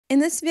In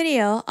this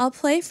video, I'll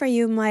play for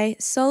you my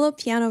solo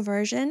piano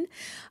version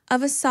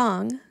of a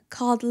song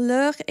called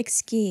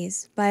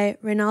Exquise by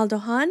Reynaldo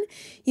Hahn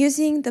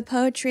using the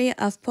poetry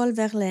of Paul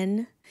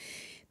Verlaine.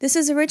 This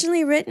is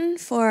originally written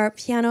for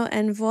piano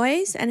and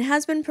voice and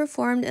has been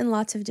performed in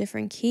lots of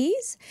different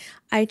keys.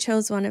 I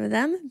chose one of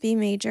them, B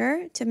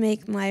major, to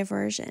make my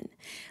version.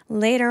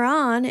 Later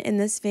on in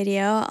this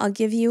video, I'll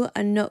give you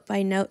a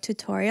note-by-note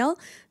tutorial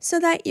so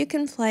that you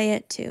can play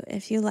it too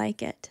if you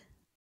like it.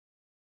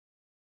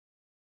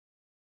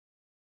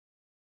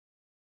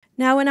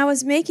 Now, when I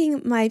was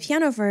making my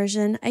piano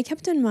version, I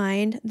kept in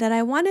mind that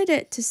I wanted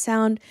it to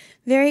sound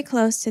very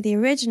close to the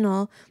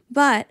original,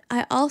 but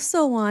I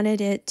also wanted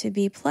it to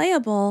be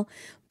playable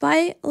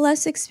by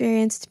less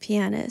experienced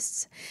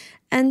pianists.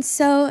 And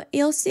so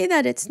you'll see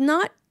that it's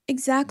not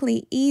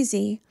exactly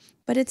easy,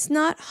 but it's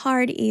not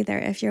hard either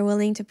if you're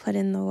willing to put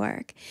in the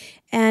work.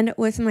 And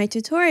with my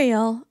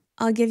tutorial,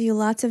 I'll give you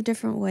lots of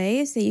different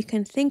ways that you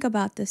can think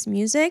about this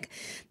music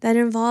that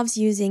involves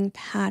using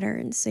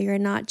patterns, so you're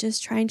not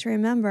just trying to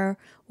remember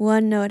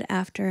one note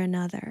after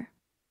another.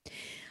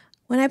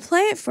 When I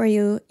play it for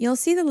you, you'll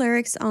see the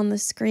lyrics on the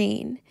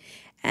screen,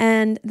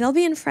 and they'll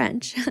be in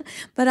French,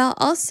 but I'll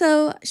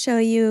also show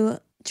you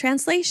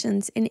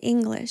translations in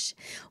English.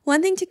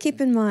 One thing to keep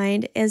in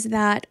mind is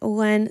that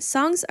when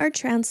songs are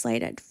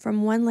translated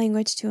from one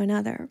language to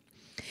another,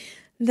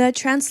 the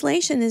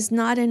translation is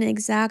not an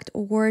exact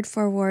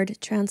word-for-word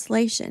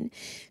translation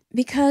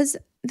because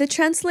the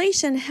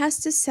translation has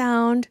to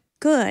sound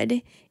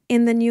good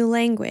in the new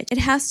language. It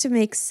has to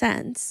make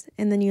sense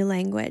in the new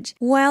language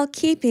while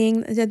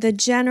keeping the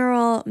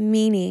general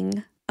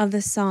meaning of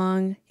the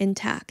song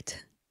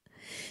intact.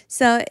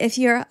 So if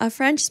you're a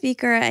French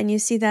speaker and you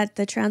see that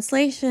the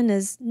translation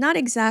is not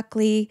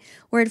exactly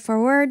word for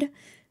word,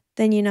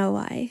 then you know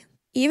why.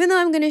 Even though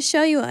I'm going to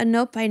show you a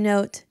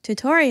note-by-note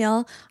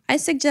tutorial, I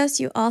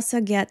suggest you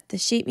also get the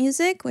sheet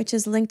music, which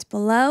is linked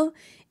below.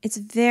 It's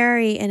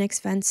very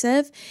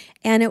inexpensive,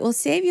 and it will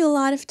save you a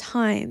lot of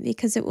time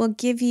because it will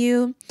give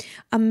you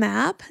a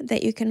map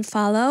that you can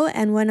follow.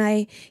 And when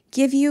I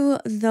give you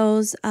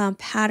those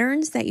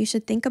patterns that you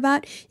should think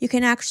about, you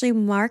can actually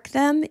mark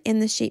them in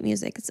the sheet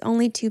music. It's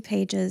only 2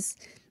 pages.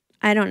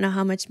 I don't know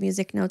how much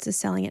Music Notes is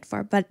selling it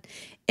for, but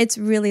it's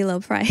really low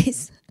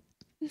price.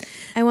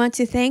 I want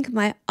to thank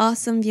my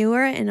awesome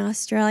viewer in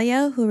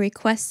Australia who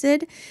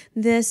requested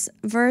this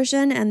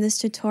version and this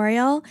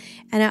tutorial.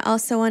 And I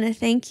also want to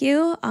thank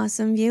you,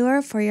 awesome viewer,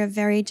 for your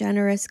very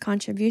generous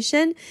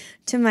contribution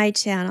to my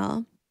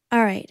channel.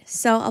 All right,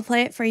 so I'll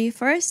play it for you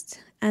first,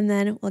 and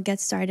then we'll get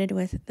started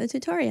with the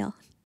tutorial.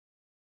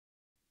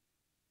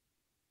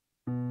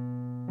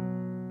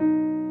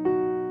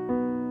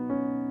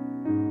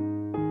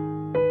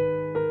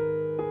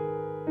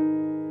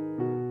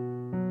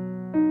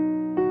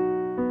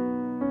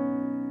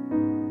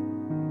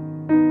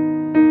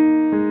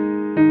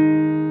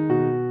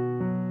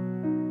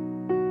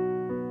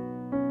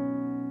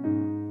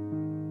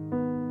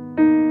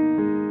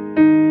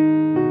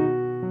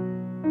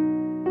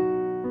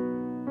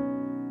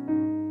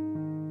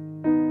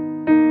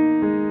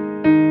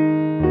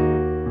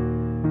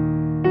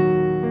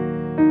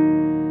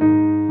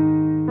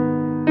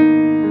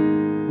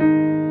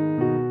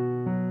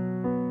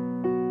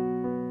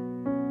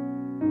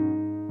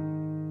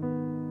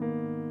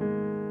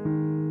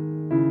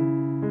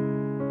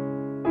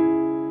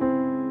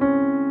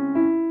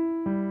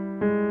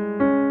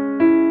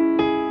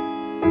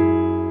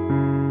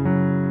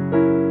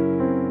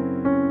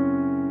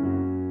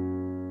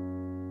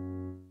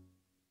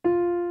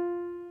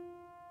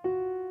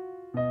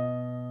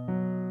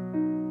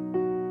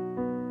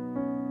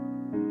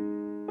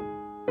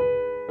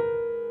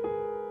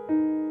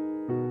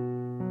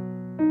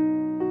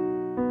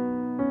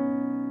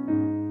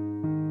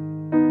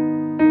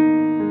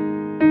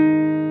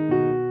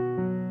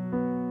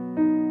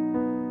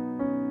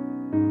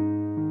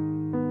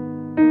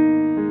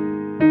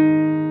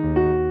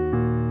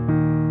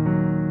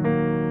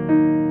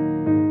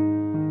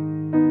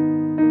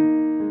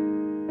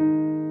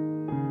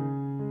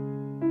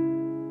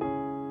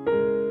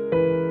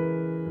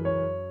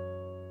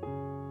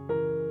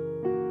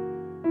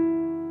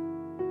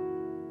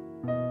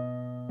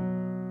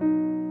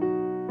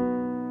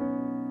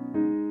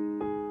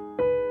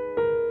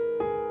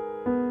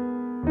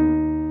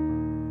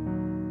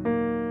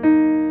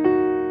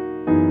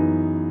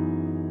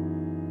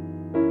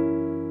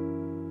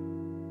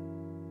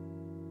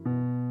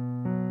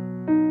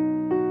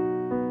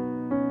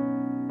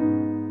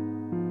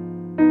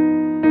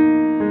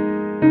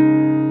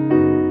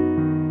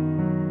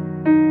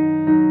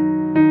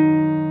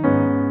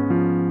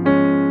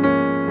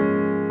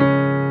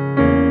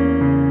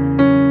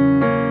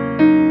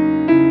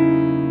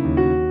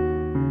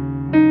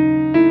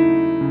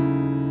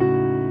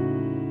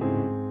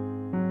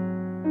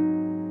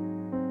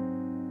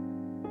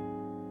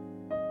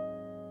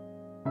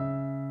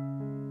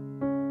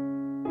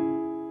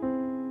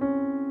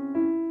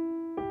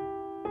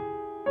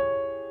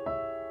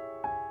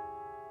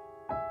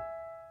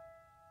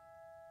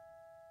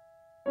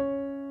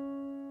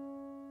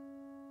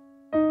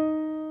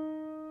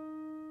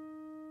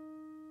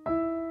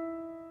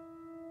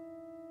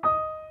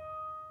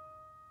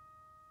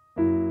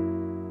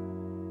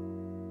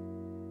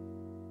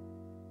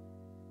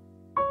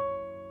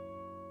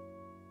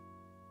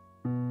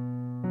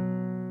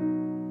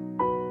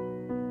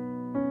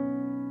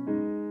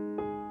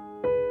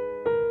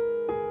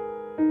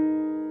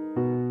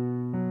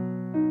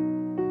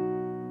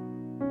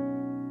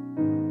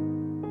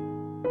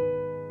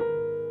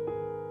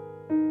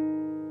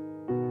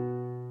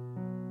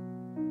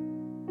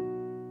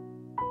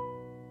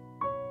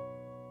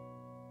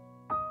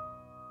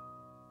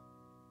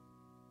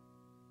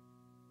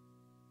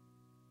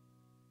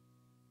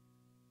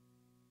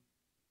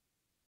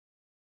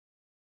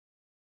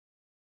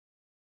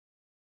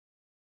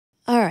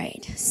 All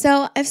right,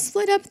 so I've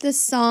split up this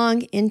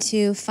song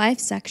into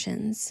 5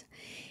 sections.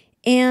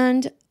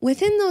 And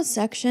within those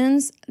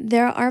sections,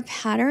 there are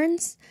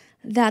patterns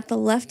that the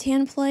left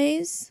hand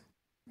plays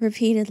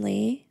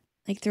repeatedly,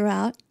 like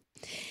throughout,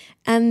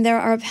 and there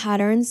are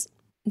patterns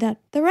that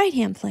the right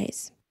hand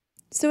plays.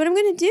 So what I'm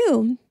going to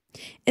do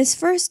is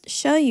first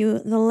show you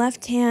the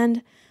left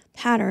hand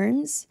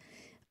patterns,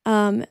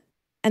 and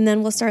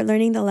then we'll start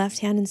learning the left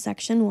hand in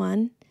section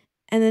 1.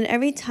 And then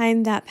every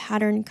time that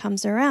pattern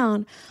comes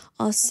around,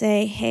 I'll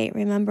say, hey,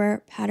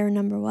 remember pattern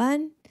number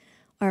 1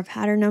 or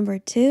pattern number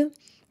 2?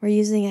 We're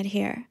using it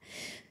here.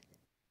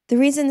 The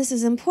reason this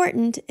is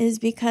important is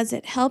because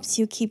it helps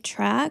you keep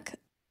track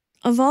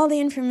of all the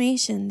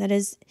information that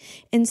is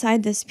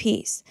inside this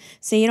piece.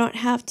 So you don't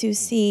have to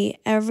see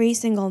every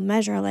single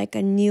measure like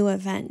a new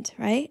event,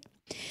 right?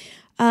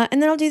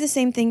 And then I'll do the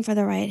same thing for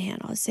the right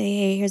hand. I'll say,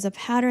 hey, here's a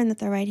pattern that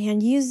the right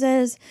hand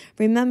uses,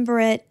 remember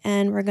it,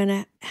 and we're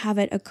gonna have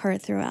it occur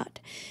throughout.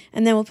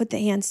 And then we'll put the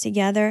hands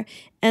together,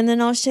 and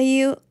then I'll show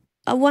you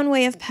one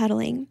way of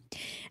pedaling.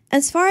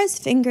 As far as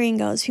fingering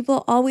goes,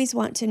 people always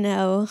want to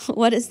know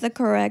what is the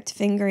correct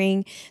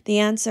fingering. The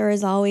answer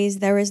is always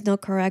there is no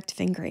correct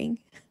fingering.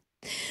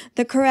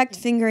 The correct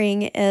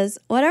fingering is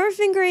whatever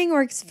fingering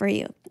works for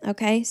you,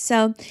 okay?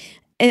 So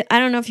I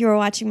don't know if you were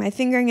watching my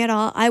fingering at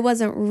all. I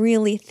wasn't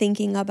really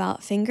thinking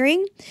about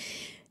fingering.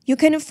 You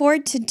can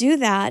afford to do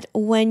that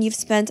when you've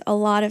spent a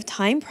lot of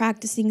time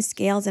practicing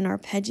scales and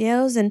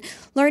arpeggios and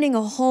learning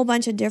a whole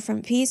bunch of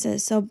different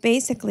pieces. So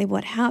basically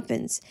what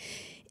happens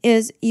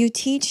is you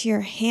teach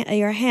your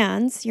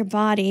hands, your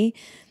body,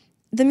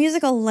 the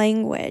musical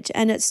language,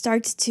 and it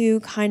starts to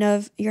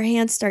your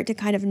hands start to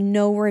kind of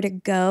know where to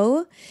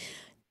go.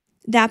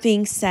 That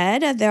being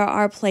said, there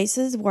are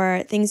places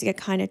where things get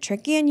kind of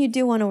tricky and you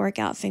do want to work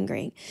out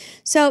fingering.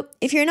 So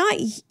if you're not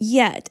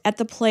yet at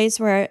the place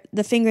where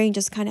the fingering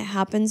just kind of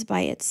happens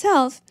by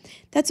itself,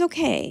 that's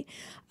okay.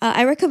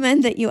 I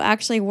recommend that you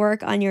actually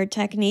work on your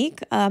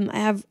technique. I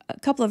have a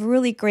couple of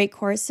really great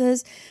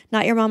courses,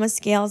 Not Your Mama's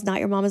Scales, Not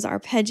Your Mama's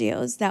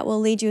Arpeggios, that will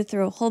lead you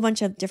through a whole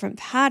bunch of different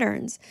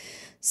patterns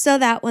so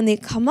that when they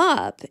come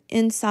up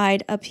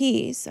inside a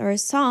piece or a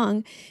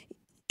song,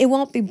 it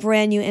won't be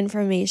brand new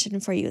information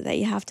for you that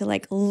you have to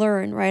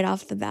learn right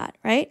off the bat,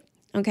 right?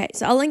 Okay,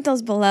 so I'll link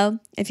those below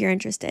if you're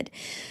interested.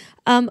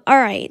 All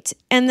right,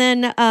 and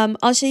then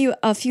I'll show you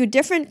a few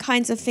different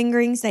kinds of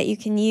fingerings that you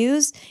can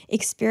use,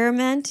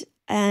 experiment,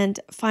 and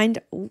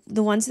find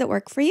the ones that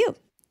work for you,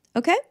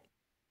 okay?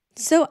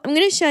 So I'm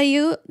going to show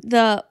you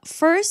the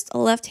first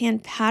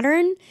left-hand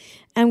pattern.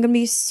 I'm going to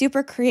be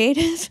super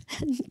creative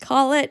and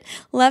call it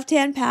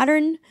left-hand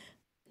pattern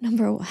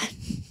number 1,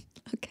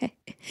 okay?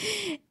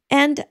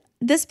 And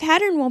this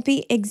pattern won't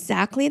be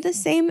exactly the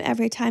same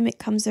every time it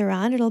comes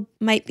around.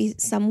 Might be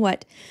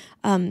somewhat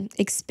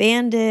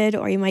expanded,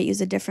 or you might use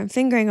a different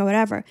fingering or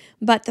whatever.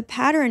 But the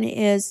pattern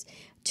is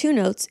 2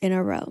 notes in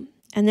a row,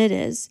 and it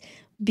is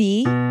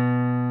B,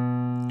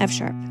 F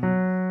sharp.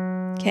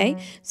 Okay,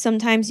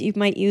 sometimes you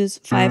might use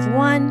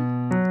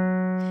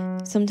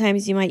 5-1,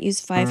 sometimes you might use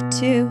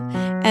 5-2,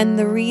 and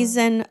the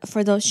reason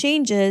for those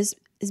changes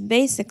is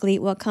basically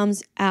what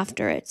comes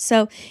after it.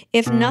 So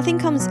if nothing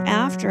comes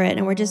after it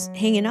and we're just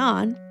hanging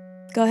on,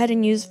 go ahead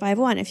and use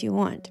 5-1 if you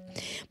want.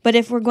 But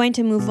if we're going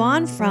to move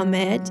on from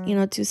it,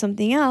 to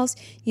something else,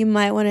 you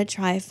might want to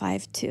try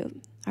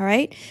 5-2. All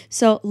right,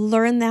 so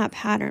learn that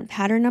pattern.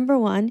 Pattern number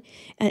 1,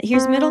 and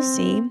here's middle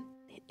C.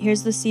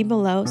 Here's the C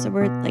below, so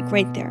we're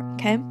right there,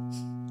 okay?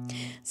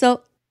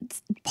 So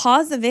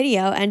pause the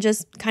video and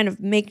just kind of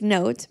make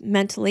note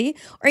mentally,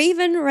 or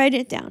even write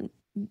it down.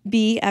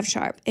 B, F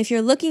sharp. If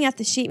you're looking at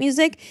the sheet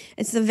music,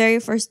 it's the very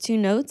first 2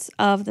 notes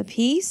of the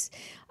piece.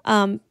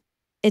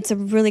 It's a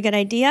really good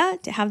idea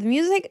to have the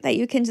music that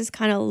you can just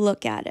kind of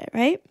look at it,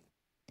 right?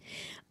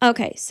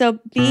 Okay, so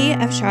B,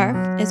 F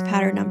sharp is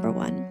pattern number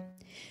 1.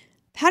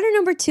 Pattern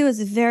number 2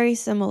 is very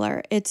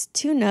similar. It's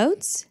 2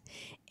 notes,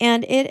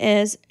 and it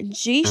is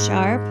G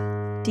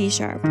sharp, D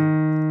sharp.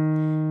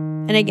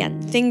 And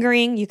again,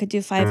 fingering, you could do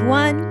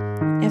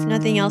 5-1 if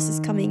nothing else is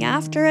coming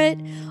after it,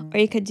 or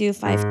you could do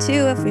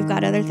 5-2 if we've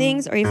got other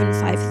things, or even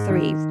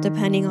 5-3,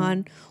 depending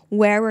on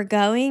where we're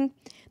going,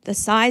 the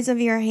size of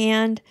your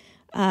hand,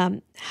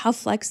 how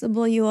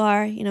flexible you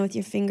are, with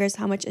your fingers,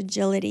 how much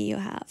agility you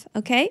have,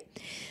 okay?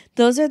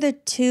 Those are the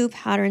 2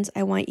 patterns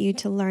I want you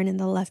to learn in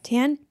the left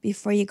hand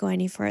before you go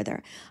any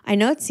further. I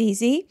know it's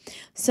easy,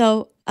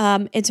 so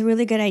it's a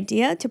really good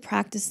idea to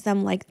practice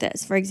them like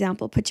this. For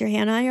example, put your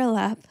hand on your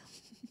lap,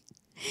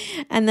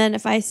 and then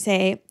if I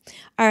say,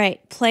 all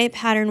right, play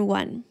pattern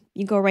 1,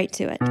 you go right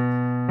to it.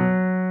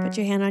 Put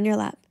your hand on your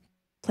lap.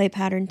 Play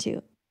pattern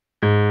 2.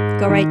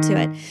 Go right to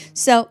it.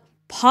 So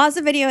pause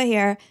the video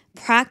here.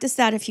 Practice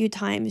that a few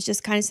times.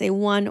 Just kind of say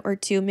 1 or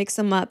 2. Mix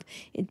them up.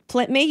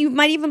 You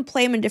might even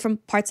play them in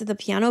different parts of the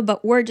piano,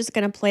 but we're just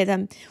going to play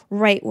them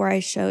right where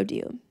I showed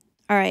you.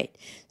 All right.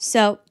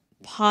 So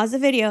pause the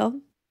video.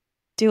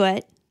 Do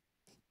it.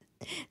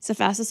 It's the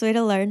fastest way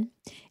to learn.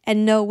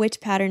 And know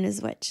which pattern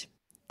is which.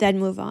 Then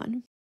move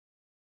on.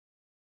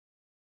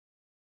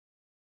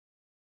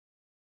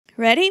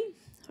 Ready?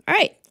 All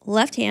right,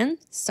 left hand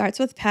starts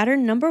with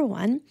pattern number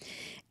 1.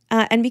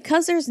 And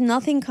because there's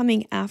nothing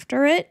coming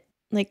after it,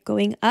 like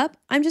going up,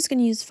 I'm just going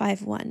to use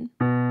 5-1.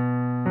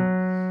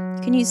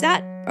 You can use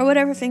that or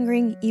whatever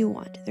fingering you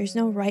want. There's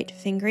no right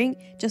fingering,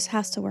 it just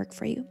has to work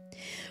for you.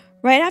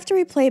 Right after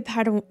we play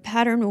pattern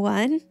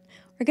 1,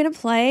 we're going to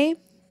play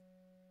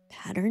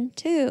pattern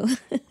 2.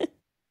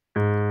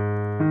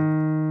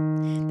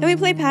 Then we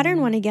play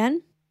pattern 1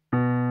 again.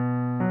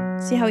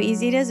 See how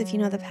easy it is if you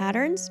know the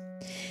patterns?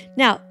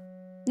 Now,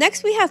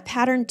 next we have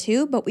pattern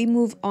 2, but we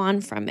move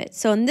on from it.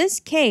 So in this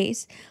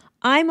case,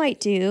 I might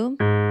do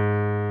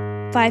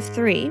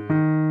 5-3.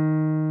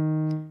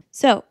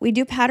 So we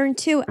do pattern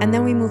 2 and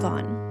then we move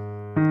on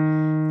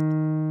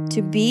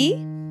to B,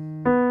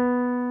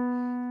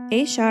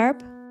 A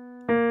sharp,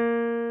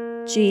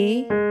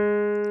 G,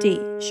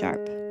 D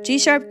sharp, G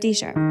sharp, D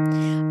sharp.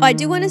 Oh, I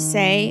do want to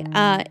say,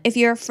 if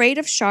you're afraid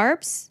of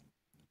sharps,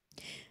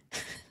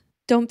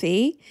 don't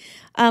be.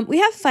 We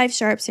have 5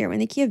 sharps here in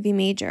the key of B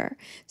major.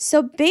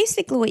 So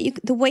basically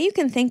the way you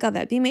can think of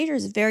it, B major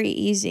is very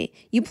easy.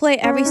 You play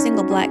every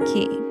single black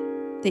key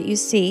that you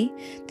see.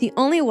 The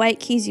only white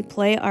keys you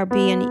play are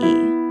B and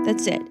E.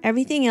 That's it.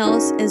 Everything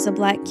else is a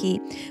black key.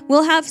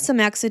 We'll have some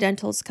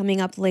accidentals coming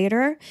up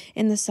later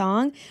in the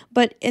song,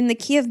 but in the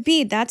key of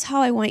B, that's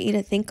how I want you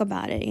to think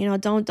about it. You know,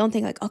 don't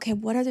think like, okay,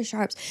 what are the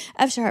sharps?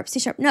 F sharp, C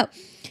sharp. No.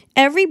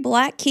 Every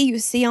black key you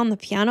see on the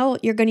piano,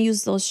 you're going to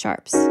use those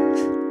sharps.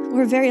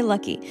 We're very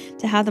lucky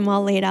to have them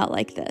all laid out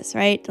like this,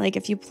 right? Like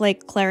if you play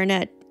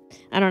clarinet,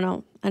 I don't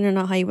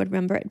know how you would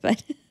remember it,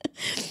 but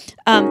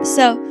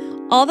so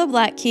all the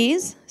black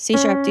keys, C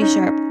sharp, D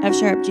sharp, F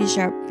sharp, G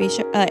sharp, B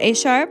sharp, A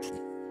sharp,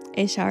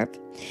 A sharp,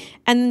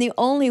 and then the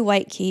only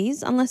white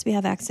keys, unless we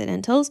have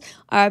accidentals,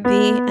 are B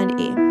and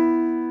E.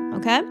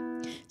 Okay,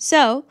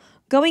 so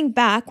going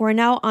back, we're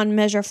now on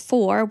measure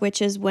 4,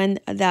 which is when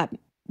that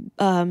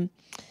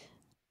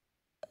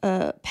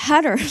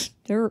pattern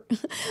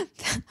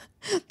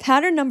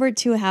pattern number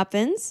 2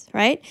 happens,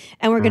 right?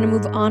 And we're going to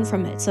move on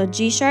from it. So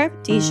G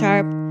sharp, D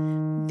sharp,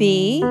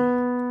 B.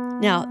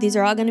 Now, these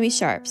are all going to be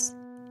sharps.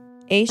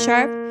 A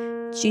sharp,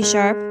 G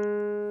sharp,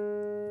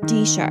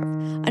 D sharp.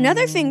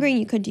 Another fingering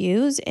you could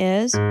use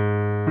is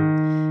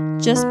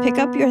just pick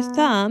up your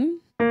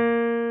thumb.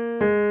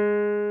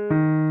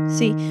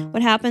 See,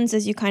 what happens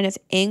is you kind of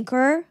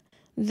anchor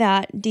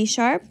that D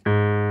sharp.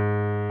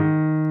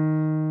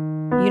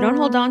 You don't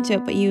hold on to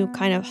it, but you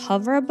kind of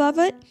hover above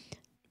it.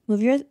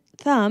 Move your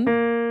thumb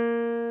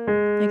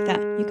like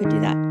that. You could do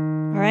that.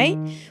 All right?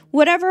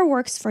 Whatever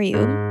works for you.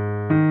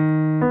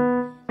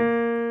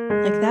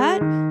 Like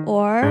that,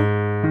 or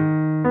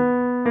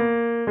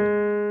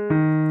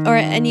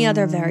any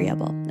other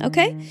variable.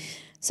 Okay?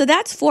 So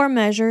that's 4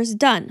 measures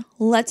done.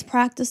 Let's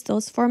practice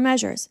those 4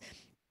 measures.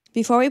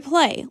 Before we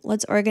play,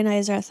 let's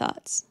organize our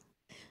thoughts.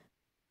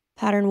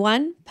 Pattern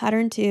 1,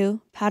 pattern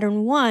 2,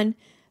 pattern 1,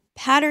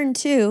 pattern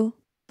 2,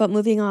 but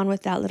moving on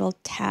with that little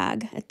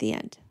tag at the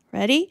end.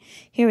 Ready?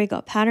 Here we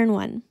go. Pattern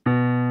 1.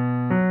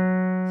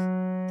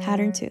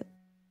 Pattern 2.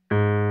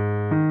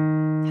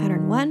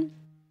 Pattern 1.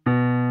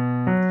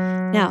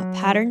 Now,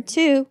 pattern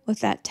 2 with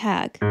that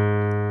tag.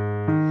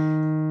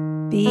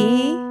 B,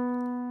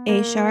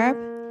 A sharp,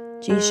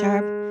 G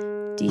sharp,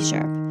 D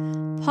sharp.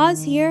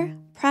 Pause here.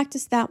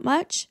 Practice that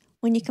much.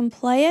 When you can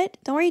play it,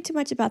 don't worry too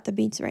much about the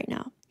beats right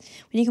now.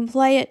 When you can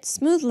play it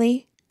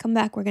smoothly, come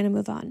back. We're going to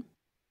move on.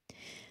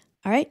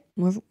 All right,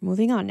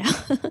 moving on now.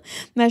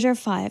 Measure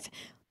 5.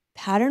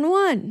 Pattern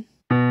 1.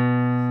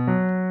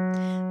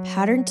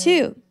 Pattern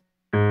 2.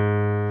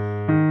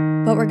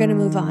 But we're going to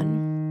move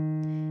on.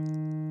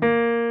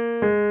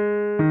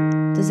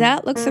 Does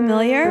that look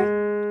familiar?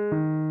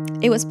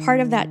 It was part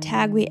of that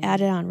tag we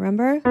added on,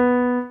 remember?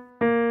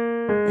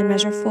 In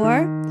measure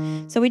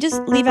 4. So we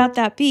just leave out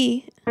that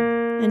B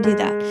and do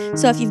that.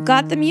 So if you've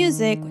got the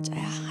music, which I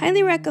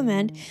highly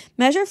recommend,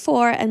 measure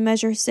 4 and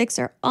measure 6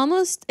 are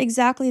almost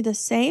exactly the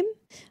same.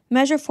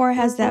 Measure 4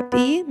 has that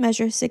B,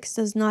 measure 6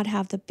 does not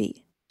have the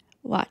B.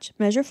 Watch,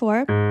 measure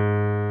 4,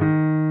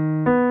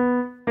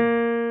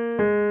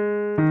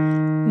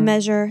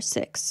 measure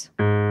 6.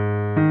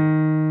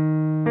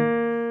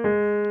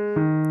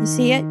 You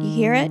see it? You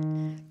hear it?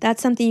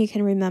 That's something you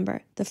can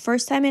remember. The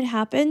first time it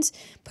happens,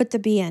 put the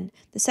B in.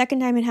 The second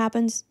time it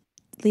happens,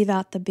 leave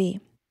out the B.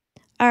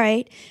 All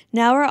right,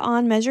 now we're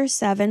on measure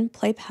 7,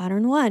 play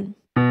pattern 1.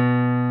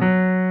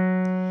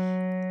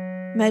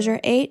 Measure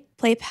 8,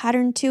 play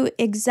pattern 2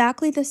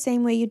 exactly the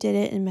same way you did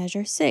it in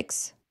measure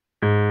 6.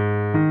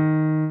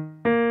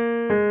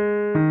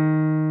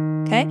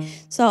 Okay,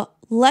 so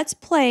let's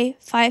play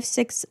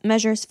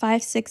measures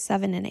 5, 6,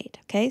 7, and 8.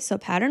 Okay, so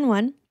pattern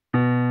 1.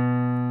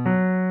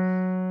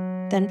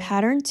 Then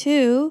pattern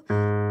 2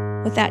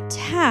 with that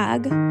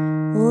tag,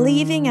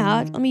 leaving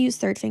out, let me use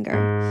third finger,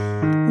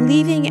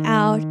 leaving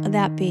out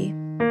that B.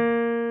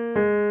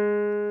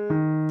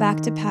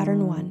 Back to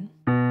pattern 1.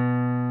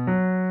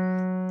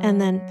 And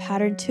then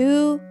pattern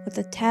 2 with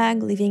the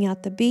tag, leaving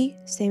out the B,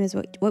 same as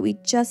what we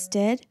just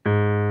did.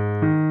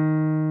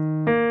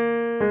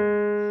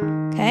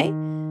 Okay,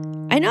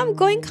 I know I'm I'm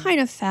going kind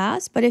of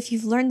fast, but if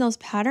you've learned those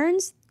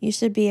patterns, you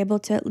should be able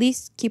to at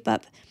least keep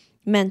up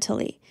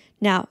mentally.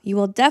 Now, you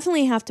will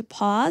definitely have to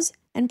pause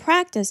and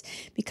practice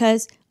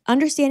because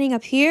understanding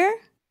up here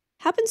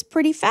happens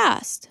pretty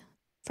fast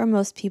for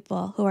most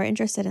people who are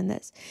interested in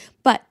this.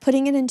 But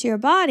putting it into your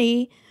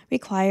body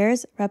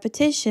requires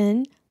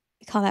repetition.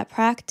 We call that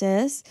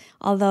practice,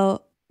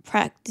 although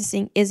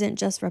practicing isn't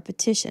just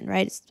repetition,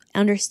 right? It's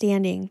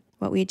understanding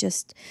what we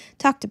just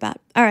talked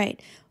about. All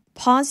right,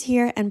 pause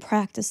here and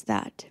practice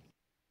that.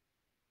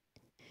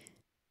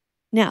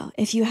 Now,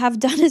 if you have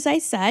done as I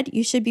said,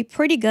 you should be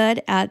pretty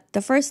good at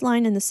the first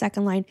line and the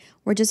second line.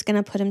 We're just going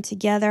to put them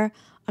together.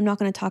 I'm not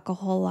going to talk a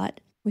whole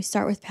lot. We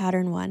start with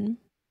pattern 1,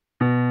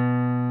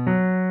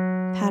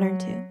 pattern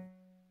 2,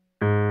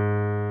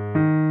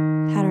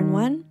 pattern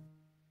 1,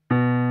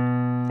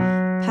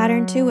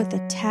 pattern 2 with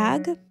a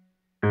tag,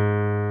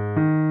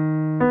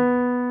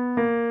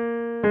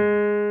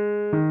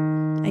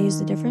 I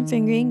use a different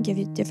fingering, give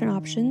you different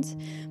options.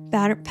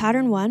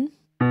 Pattern 1,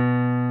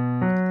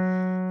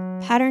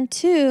 pattern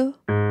 2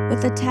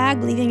 with a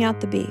tag leaving out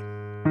the B.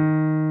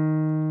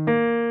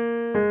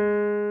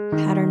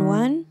 Pattern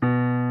 1,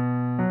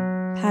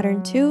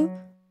 pattern 2,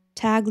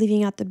 tag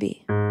leaving out the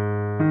B.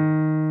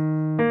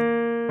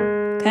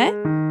 Okay?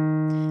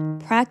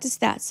 Practice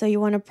that. So you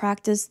want to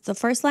practice the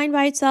first line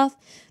by itself,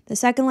 the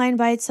second line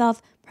by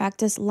itself,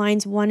 practice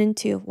lines 1 and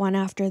 2, one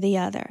after the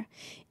other.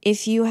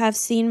 If you have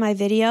seen my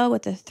video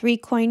with the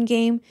 3-coin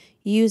game,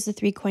 use the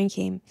 3-coin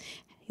game.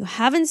 You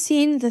haven't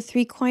seen the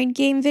 3-coin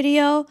game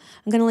video,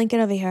 I'm going to link it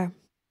over here.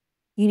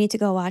 You need to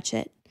go watch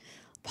it.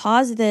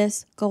 Pause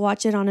this, go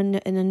watch it on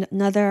in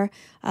another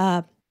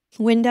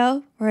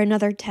window or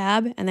another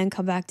tab, and then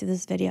come back to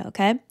this video,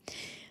 okay?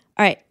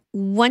 All right,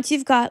 once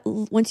you've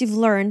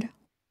learned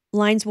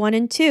lines 1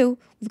 and 2,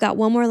 we've got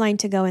one more line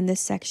to go in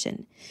this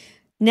section.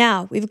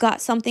 Now, we've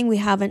got something we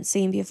haven't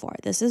seen before.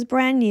 This is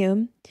brand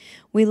new.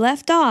 We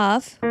left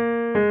off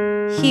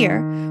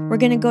here. We're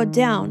going to go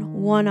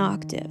down 1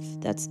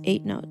 octave. That's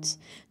 8 notes.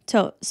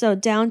 So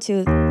down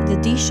to the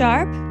D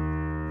sharp,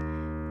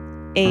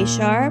 A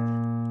sharp,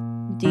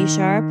 D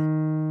sharp,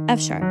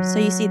 F sharp. So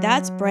you see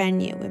that's brand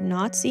new. We've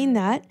not seen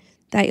that.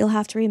 That you'll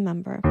have to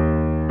remember.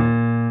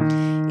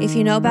 If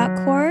you know about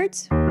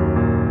chords,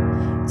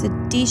 it's a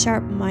D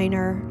sharp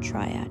minor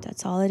triad.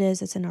 That's all it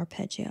is. It's an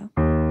arpeggio.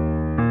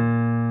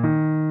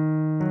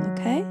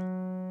 Okay?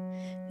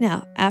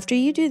 Now, after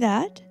you do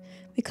that,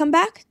 we come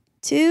back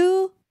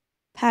to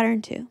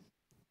pattern 2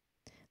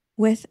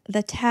 with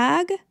the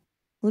tag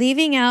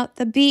leaving out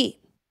the B.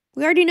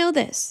 We already know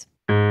this.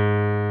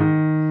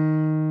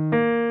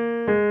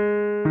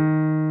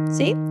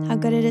 See how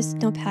good it is to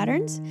know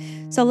patterns?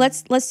 So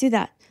let's do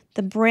that.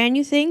 The brand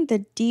new thing, the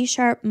D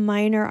sharp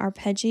minor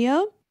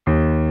arpeggio.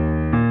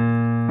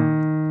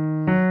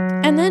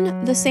 And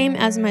then the same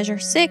as measure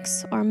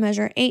 6 or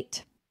measure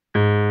 8.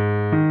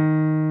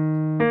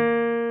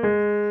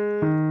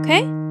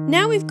 Okay,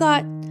 now we've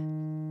got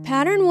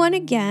pattern 1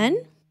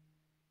 again,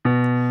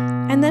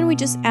 and then we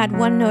just add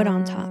 1 note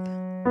on top,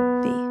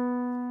 B.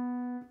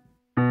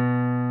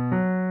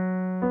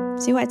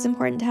 See why it's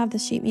important to have the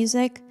sheet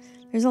music?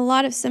 There's a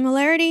lot of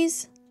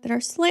similarities that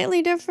are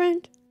slightly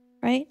different,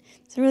 right?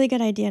 It's a really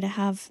good idea to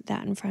have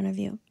that in front of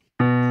you.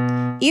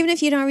 Even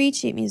if you don't read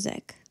sheet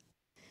music,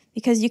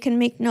 because you can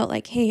make note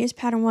like, hey, here's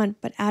pattern 1,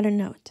 but add a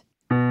note.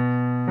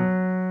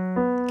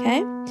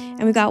 Okay,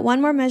 and we've got one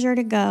more measure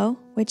to go,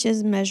 which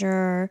is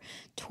measure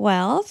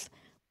 12.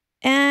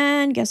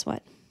 And guess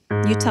what?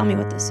 You tell me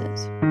what this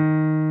is.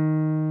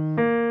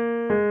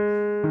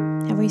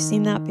 Have we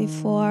seen that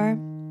before?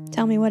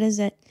 Tell me, what is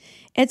it?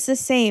 It's the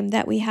same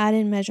that we had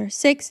in measure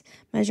 6,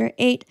 measure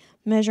 8,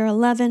 measure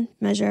 11,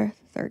 measure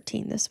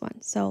 13, this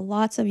one. So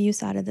lots of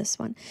use out of this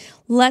one.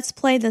 Let's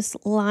play this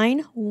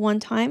line one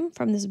time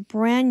from this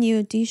brand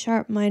new D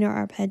sharp minor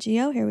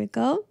arpeggio. Here we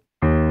go.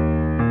 All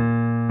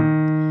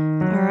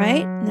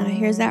right, now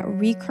here's that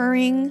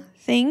recurring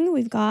thing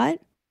we've got,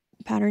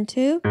 pattern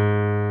 2.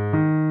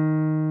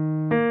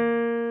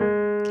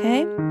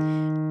 Okay,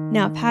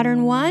 now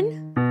pattern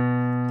 1,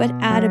 but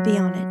add a B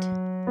on it.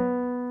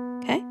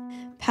 Okay,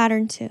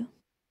 pattern 2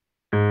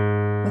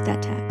 with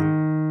that tag.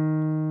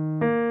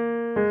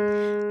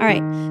 All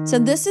right, so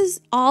this is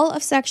all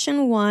of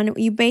section 1.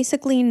 You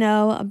basically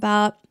know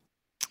about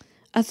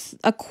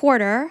a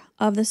quarter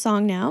of the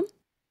song now,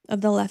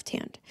 of the left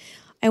hand.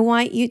 I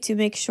want you to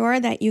make sure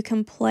that you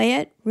can play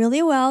it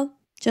really well,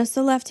 just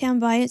the left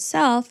hand by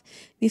itself,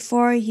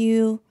 before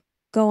you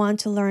go on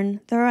to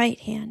learn the right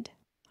hand.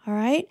 All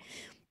right?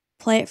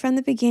 Play it from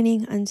the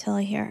beginning until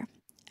here,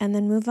 and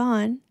then move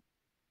on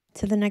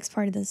to the next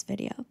part of this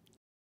video.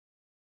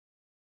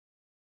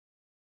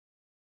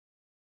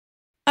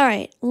 All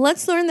right,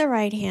 let's learn the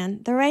right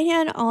hand. The right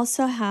hand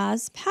also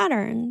has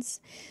patterns.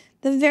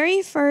 The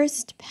very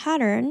first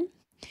pattern,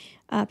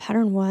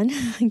 pattern 1,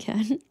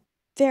 again,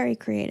 very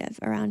creative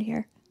around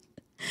here.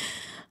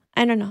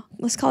 I don't know.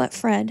 Let's call it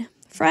Fred.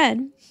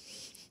 Fred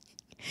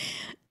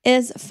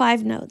is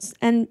 5 notes.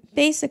 And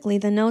basically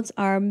the notes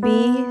are B,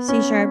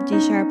 C sharp, D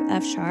sharp,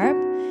 F sharp.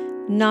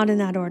 not in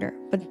that order,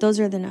 but those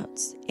are the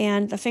notes.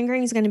 And the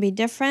fingering is going to be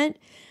different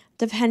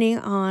depending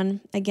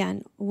on,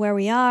 again, where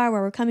we are,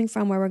 where we're coming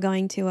from, where we're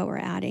going to, what we're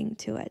adding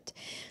to it.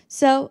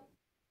 So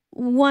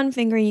one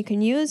fingering you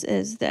can use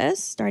is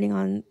this, starting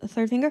on the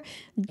third finger,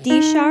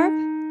 D sharp,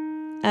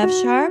 F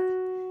sharp,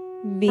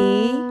 B,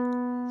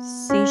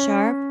 C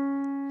sharp,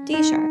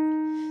 D sharp.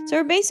 So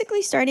we're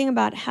basically starting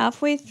about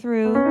halfway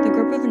through the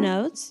group of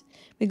notes.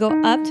 We go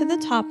up to the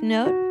top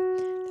note,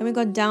 then we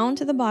go down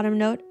to the bottom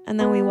note, and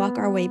then we walk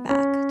our way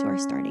back to our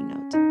starting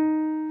note.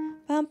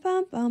 Bum,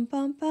 bum, bum,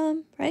 bum,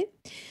 bum, right?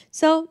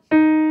 So,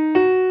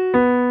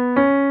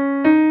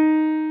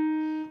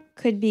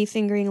 could be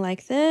fingering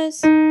like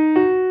this,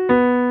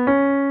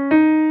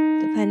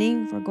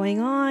 depending if we're going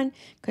on,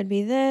 could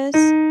be this.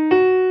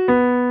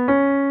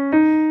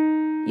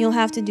 You'll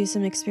have to do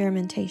some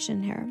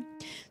experimentation here.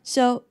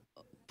 So,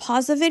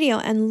 pause the video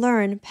and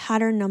learn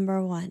pattern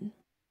number 1.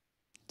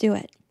 Do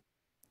it.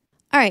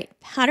 All right,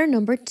 pattern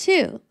number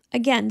 2.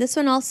 Again, this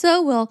one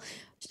also will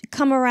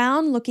come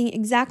around looking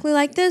exactly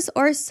like this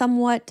or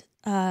somewhat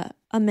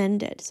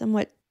amended,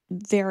 somewhat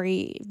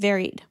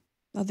varied,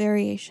 a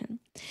variation.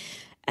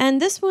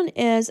 And this one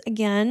is,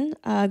 again,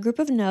 a group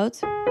of notes.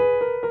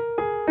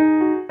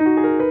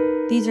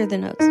 These are the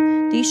notes: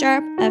 D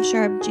sharp, F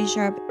sharp, G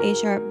sharp, A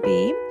sharp,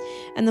 B.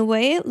 And the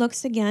way it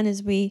looks, again,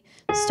 is we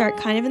start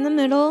kind of in the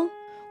middle.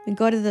 We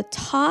go to the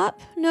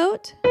top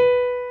note.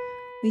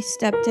 We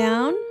step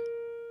down.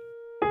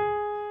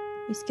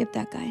 We skip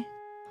that guy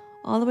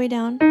all the way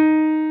down.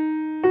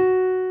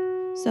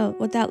 So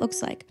what that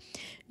looks like: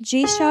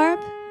 G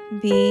sharp,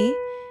 B,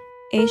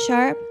 A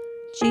sharp,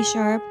 G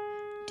sharp,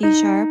 D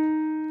sharp,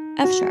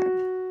 F sharp.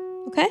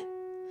 Okay?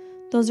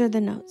 Those are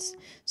the notes.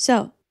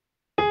 So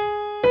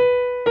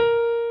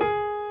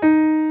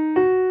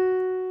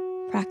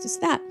practice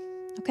that.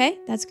 Okay?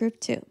 That's group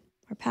 2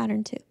 or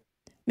pattern 2.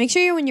 Make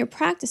sure when you're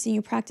practicing,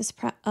 you practice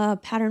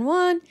pattern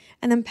 1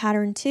 and then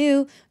pattern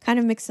 2. Kind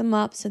of mix them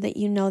up so that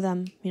you know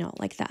them,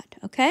 like that.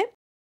 Okay?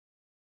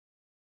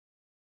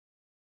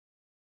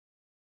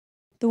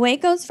 The way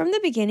it goes from the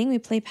beginning, we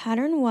play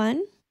pattern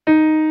 1,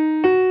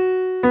 then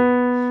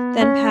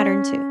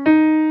pattern 2.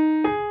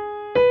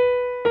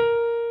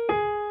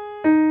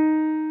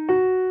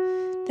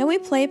 Then we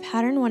play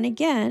pattern 1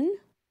 again,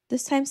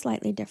 this time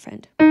slightly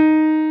different.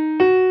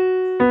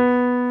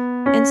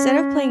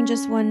 Instead of playing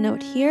just one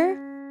note here,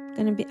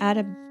 I'm going to add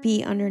a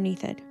B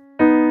underneath it.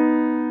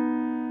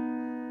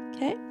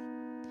 Okay?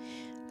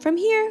 From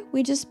here,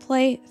 we just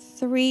play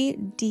 3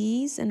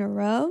 Ds in a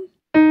row,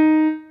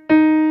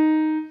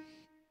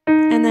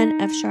 and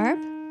then F sharp.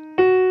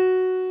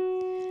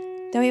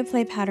 Then we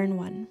play pattern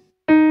 1.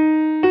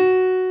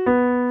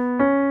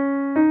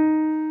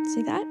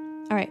 See that?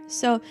 All right,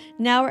 so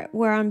now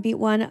we're on beat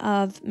 1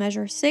 of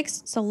measure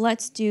 6. So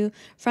let's do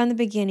from the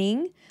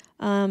beginning.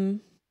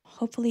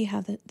 Hopefully you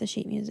have the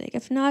sheet music.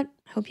 If not,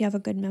 I hope you have a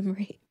good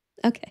memory.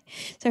 Okay,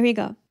 so here we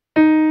go.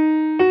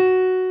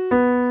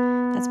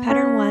 That's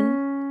pattern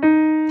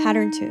 1,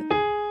 pattern 2.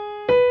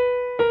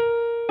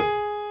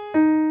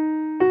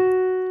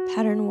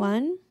 Pattern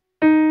 1.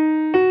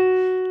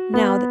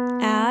 Now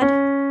add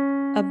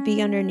a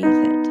B underneath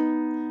it.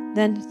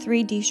 Then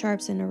 3 D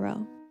sharps in a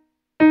row.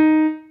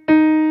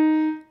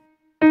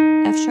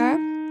 F sharp,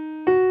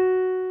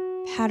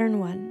 pattern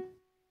 1.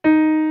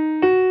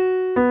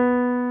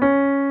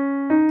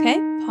 Okay,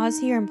 pause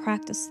here and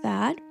practice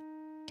that.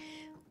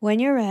 When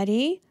you're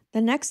ready,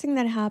 the next thing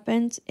that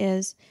happens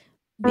is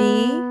B,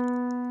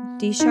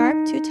 D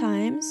sharp 2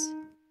 times,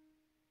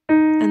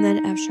 and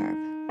then F sharp.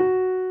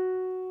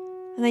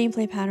 And then you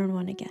play pattern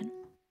 1 again.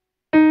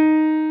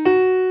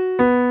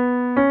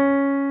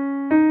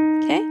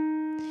 Okay?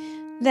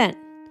 Then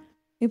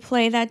we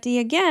play that D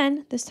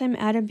again, this time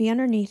add a B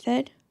underneath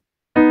it,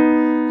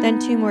 then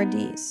 2 more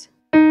Ds.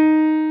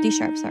 D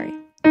sharp, sorry.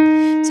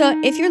 So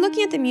if you're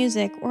looking at the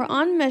music, we're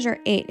on measure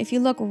 8. If you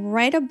look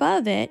right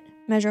above it,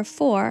 measure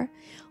 4,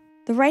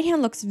 the right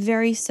hand looks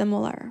very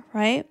similar,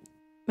 right?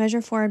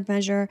 Measure 4 and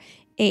measure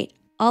 8.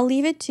 I'll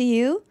leave it to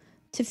you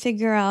to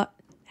figure out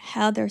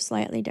how they're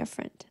slightly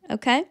different,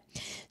 okay?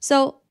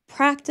 So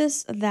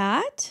practice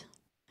that,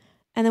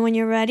 and then when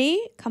you're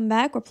ready, come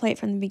back, we'll play it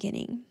from the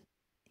beginning.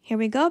 Here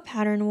we go,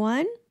 pattern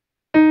 1,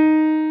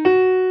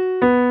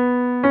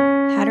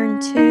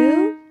 pattern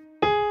 2,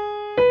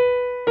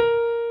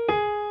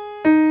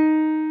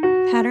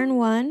 pattern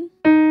 1,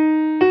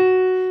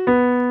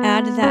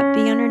 add that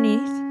B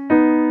underneath,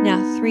 now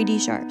 3 D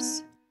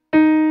sharps,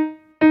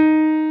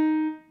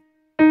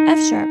 F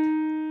sharp,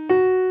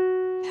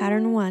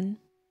 pattern 1,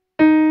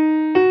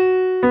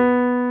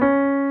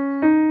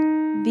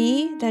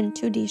 B, then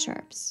 2 D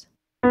sharps,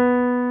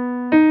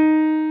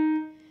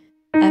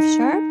 F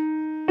sharp,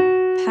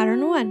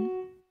 pattern 1,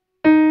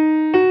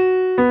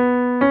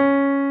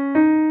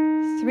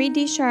 3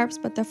 D sharps,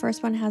 but the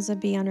first one has a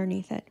B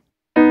underneath it.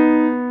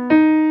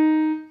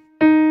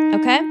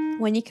 Okay,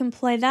 when you can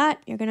play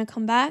that, you're going to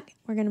come back.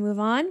 We're going to move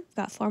on. We've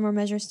got 4 more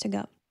measures to go.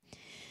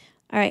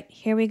 All right,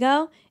 here we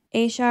go.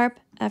 A sharp,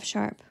 F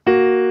sharp.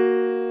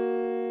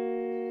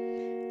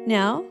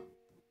 Now,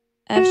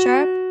 F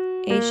sharp,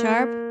 A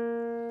sharp,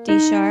 D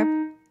sharp,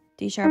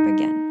 D sharp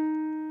again.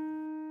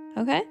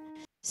 Okay?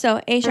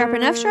 So A sharp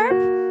and F sharp,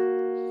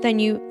 then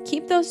you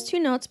keep those two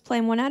notes, play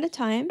them one at a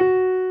time,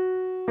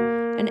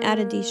 and add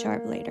a D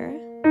sharp later.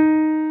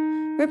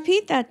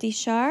 Repeat that D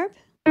sharp,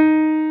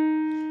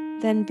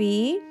 then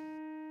B,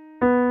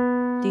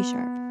 D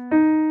sharp.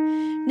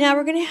 Now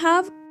we're going to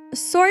have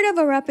sort of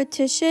a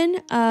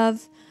repetition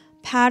of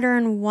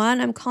pattern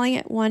 1. I'm calling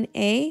it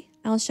 1A.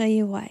 I'll show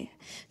you why.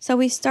 So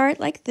we start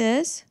like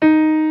this.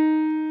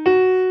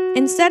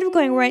 Instead of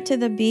going right to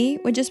the B,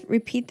 we just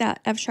repeat that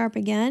F sharp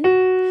again.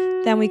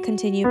 Then we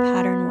continue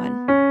pattern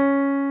 1.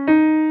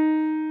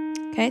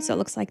 Okay, so it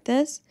looks like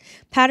this.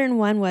 Pattern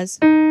 1 was,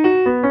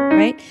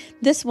 right?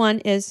 This one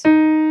is, okay?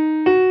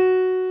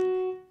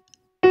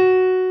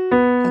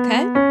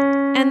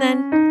 And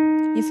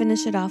then you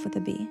finish it off with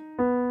a B.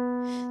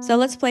 So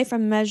let's play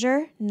from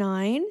measure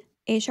 9,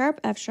 A sharp,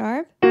 F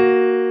sharp.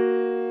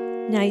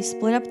 Now you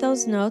split up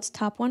those notes,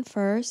 top one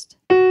first,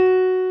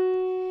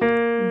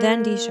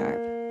 then D sharp.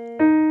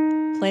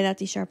 Play that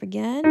D sharp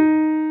again,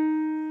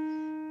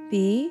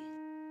 B,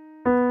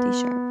 D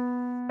sharp.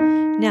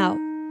 Now,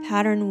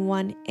 pattern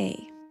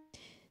 1A.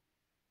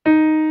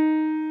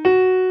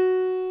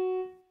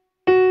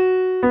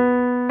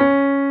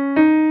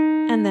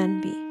 And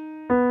then B.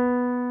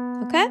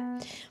 Okay?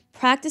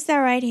 Practice that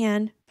right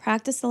hand,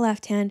 practice the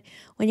left hand.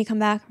 When you come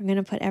back, we're going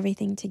to put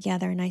everything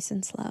together nice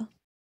and slow.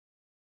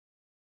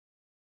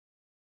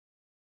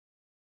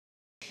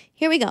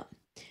 Here we go.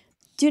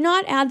 Do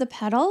not add the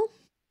pedal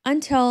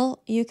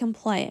until you can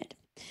play it.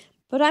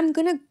 But I'm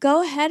going to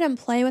go ahead and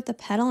play with the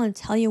pedal and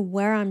tell you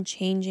where I'm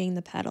changing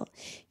the pedal.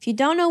 If you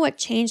don't know what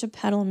change the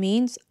pedal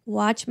means,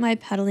 watch my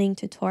pedaling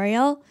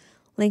tutorial,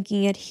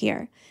 linking it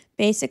here.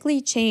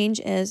 Basically, change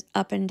is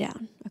up and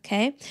down,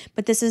 okay?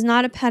 But this is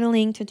not a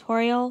pedaling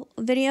tutorial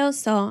video,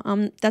 so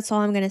that's all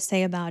I'm going to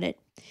say about it.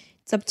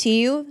 It's up to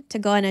you to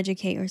go and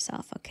educate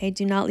yourself, okay?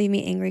 Do not leave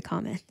me angry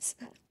comments.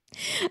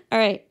 All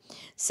right,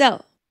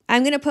 so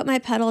I'm going to put my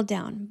pedal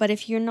down, but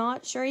if you're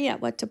not sure yet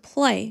what to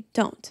play,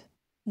 don't.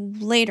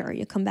 Later,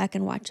 you come back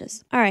and watch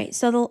this. All right,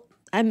 so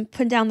I'm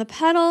putting down the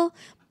pedal,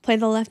 play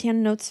the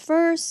left-hand notes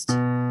first,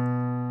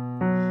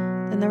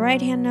 then the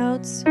right-hand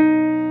notes.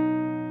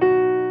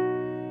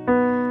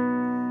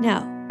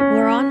 Now,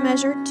 we're on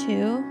measure 2.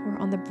 We're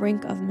on the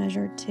brink of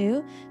measure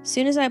 2. As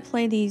soon as I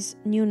play these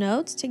new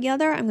notes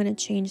together, I'm going to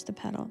change the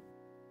pedal.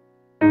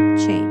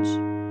 Change.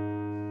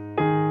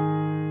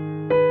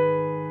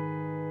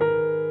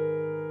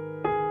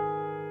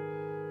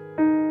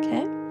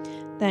 Okay.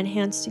 Then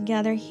hands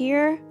together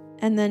here,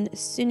 and then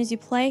as soon as you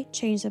play,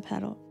 change the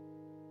pedal.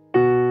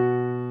 Here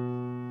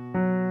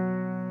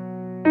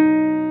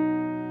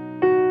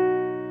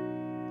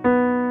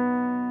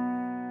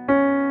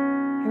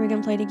we're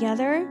going to play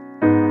together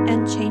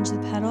and change the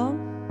pedal.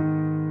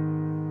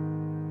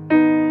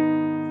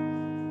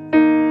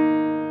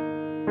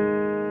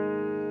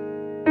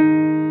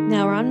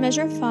 Now we're on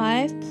measure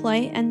 5,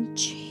 play and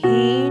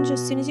change as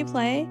soon as you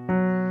play.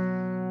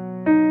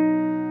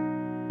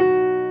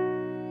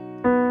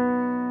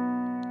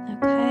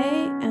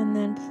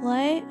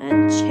 Play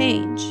and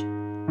change.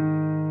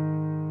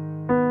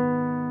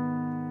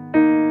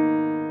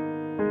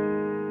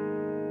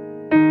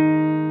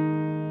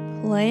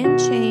 Play and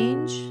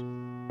change.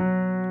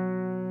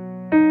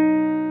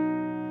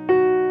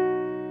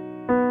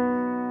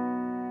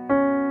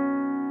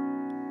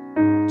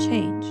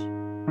 Change.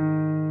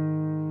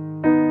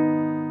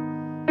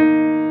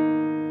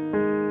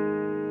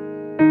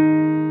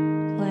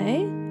 Play,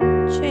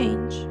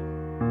 change.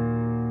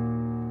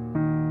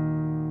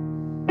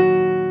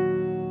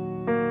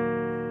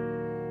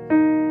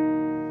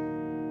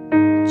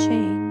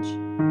 Change.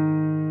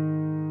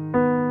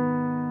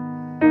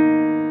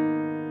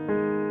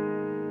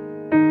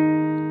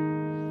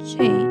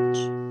 Change.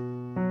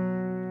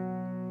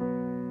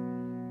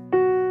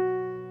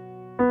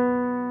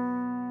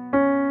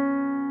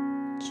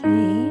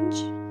 Change.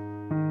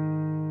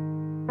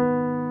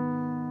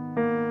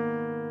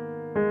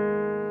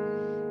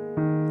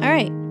 All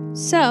right,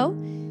 so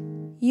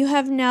you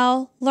have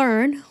now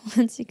learned,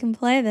 once you can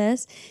play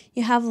this,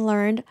 you have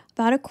learned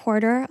about a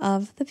quarter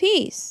of the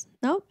piece.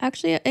 No,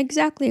 actually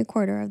exactly a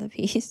quarter of the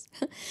piece.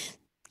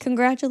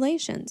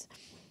 Congratulations.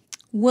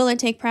 Will it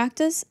take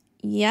practice?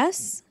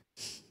 Yes.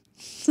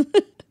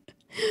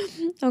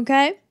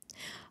 Okay.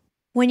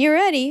 When you're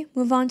ready,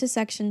 move on to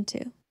section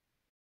 2.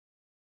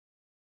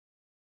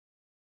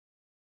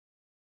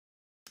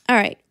 All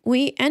right,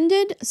 we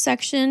ended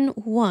section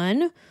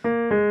 1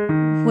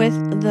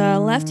 with the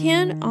left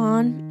hand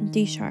on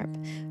D sharp.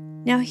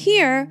 Now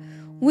here,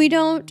 we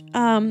don't,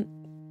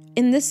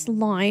 in this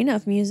line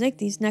of music,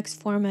 these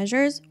next 4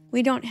 measures,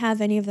 we don't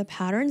have any of the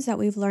patterns that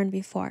we've learned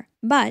before,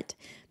 but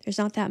there's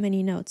not that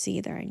many notes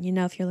either, and you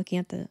know if you're looking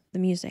at the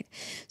music.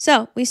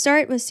 So we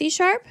start with C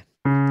sharp,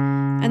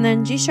 and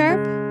then G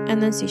sharp,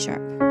 and then C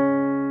sharp.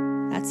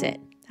 That's it.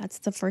 That's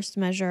the first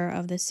measure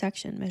of this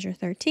section, measure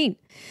 13.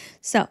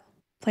 So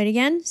play it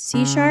again,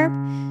 C sharp,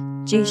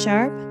 G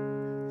sharp,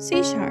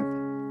 C sharp.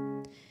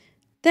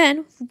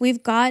 Then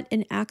we've got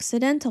an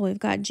accidental. We've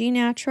got G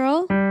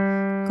natural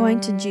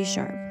going to G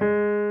sharp.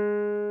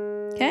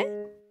 Okay?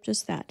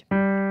 Just that.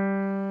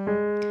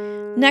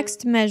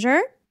 Next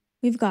measure,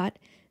 we've got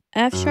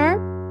F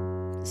sharp,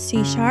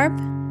 C sharp,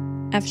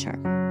 F sharp.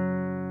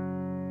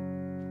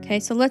 Okay,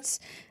 so let's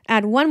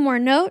add one more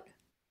note.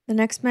 The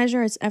next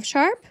measure is F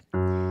sharp.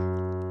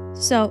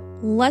 So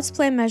let's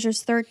play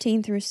measures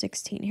 13 through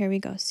 16. Here we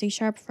go. C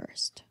sharp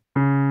first.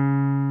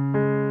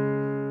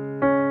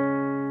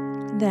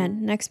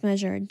 Then next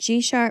measure,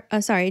 G, G sharp.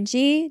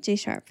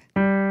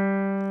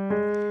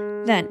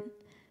 Then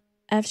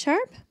F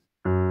sharp.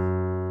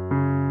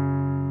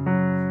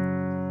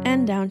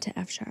 And down to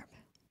F sharp.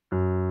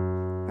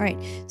 All right,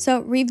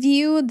 so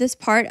review this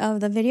part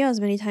of the video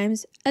as many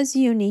times as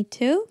you need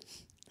to,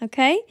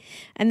 okay?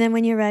 And then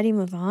when you're ready,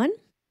 move on.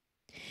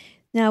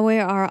 Now we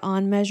are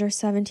on measure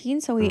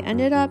 17, so we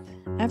ended up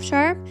F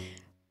sharp.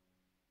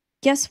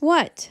 Guess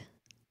what?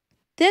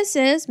 This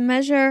is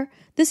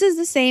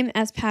the same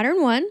as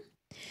pattern 1,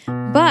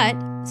 but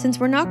since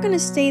we're not going to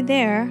stay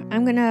there,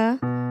 I'm going to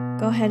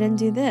go ahead and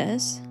do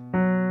this.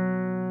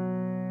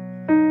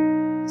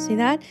 See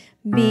that?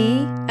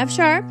 B, F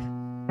sharp.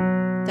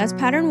 That's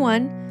pattern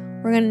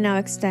 1. We're going to now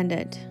extend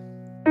it.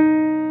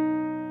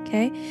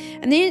 Okay?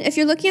 And then if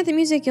you're looking at the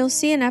music, you'll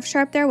see an F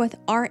sharp there with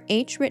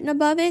RH written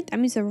above it. That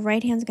means the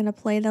right hand's going to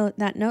play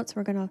that note, so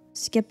we're going to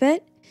skip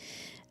it.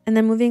 And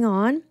then moving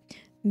on,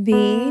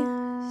 B,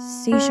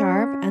 C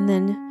sharp, and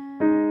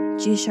then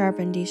G sharp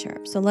and D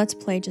sharp. So let's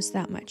play just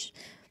that much.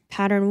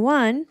 Pattern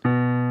 1,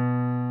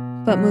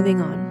 but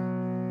moving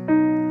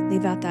on.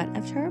 Leave out that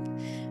F sharp.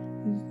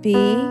 B,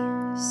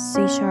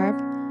 C sharp,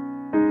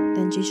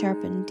 then G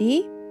sharp and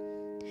D.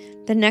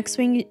 The next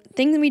thing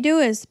we do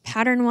is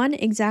pattern 1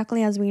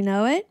 exactly as we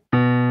know it.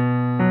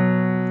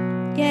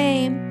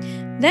 Yay!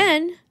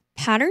 Then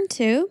pattern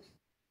 2,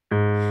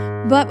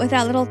 but with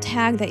that little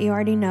tag that you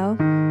already know.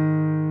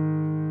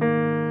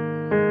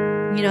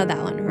 You know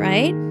that one,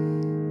 right?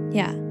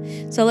 Yeah.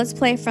 So let's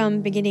play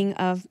from beginning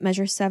of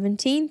measure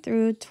 17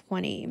 through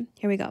 20.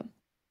 Here we go.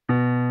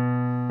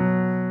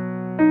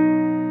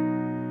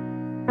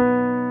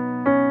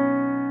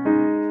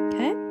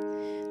 Okay.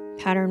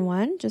 Pattern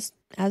 1, just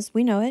as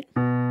we know it.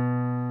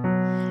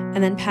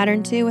 And then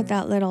pattern 2 with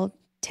that little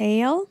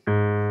tail.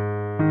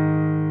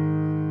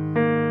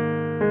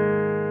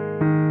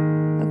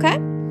 Okay?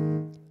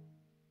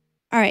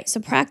 All right, so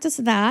practice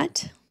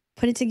that.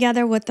 Put it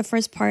together with the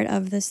first part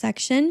of this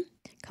section.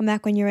 Come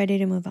back when you're ready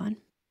to move on.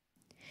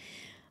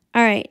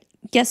 All right,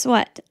 guess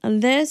what?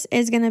 This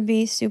is going to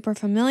be super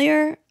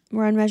familiar.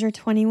 We're on measure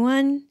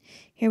 21.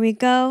 Here we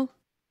go.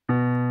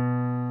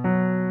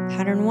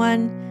 Pattern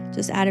 1,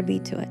 just add a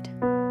beat to it.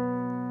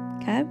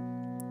 Okay?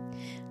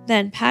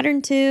 Then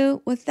pattern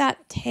 2 with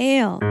that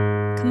tail.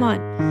 Come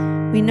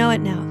on, we know it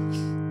now.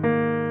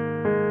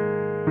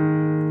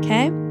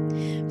 Okay?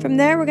 From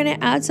there, we're going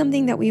to add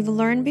something that we've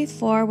learned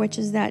before, which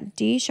is that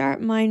D sharp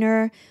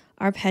minor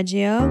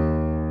arpeggio.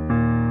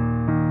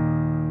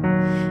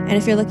 And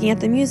if you're looking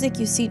at the music,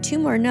 you see 2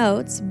 more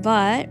notes,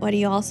 but what do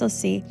you also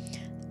see?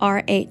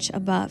 RH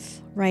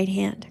above, right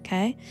hand,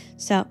 okay?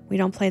 So we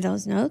don't play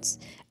those notes.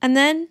 And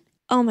then,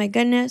 oh my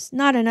goodness,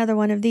 not another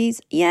one of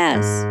these.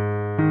 Yes.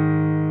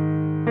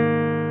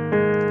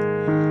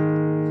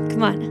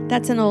 Come on,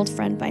 that's an old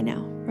friend by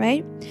now,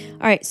 right?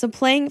 All right, so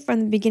playing from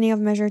the beginning of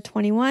measure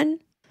 21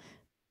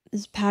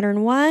 is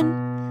pattern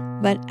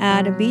 1, but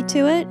add a beat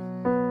to it.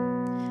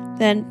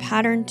 Then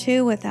pattern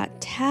 2 with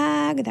that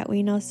tag that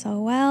we know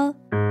so well.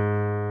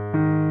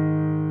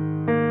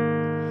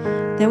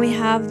 Then we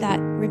have that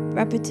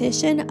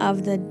repetition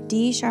of the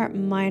D sharp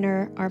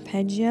minor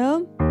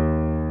arpeggio.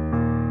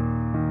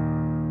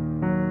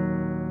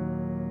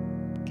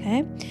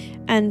 Okay,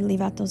 and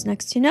leave out those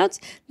next 2 notes.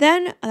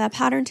 Then that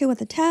pattern 2 with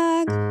the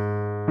tag.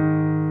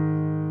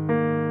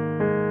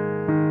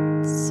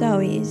 So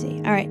easy.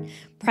 All right,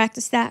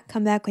 practice that.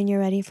 Come back when you're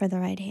ready for the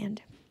right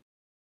hand.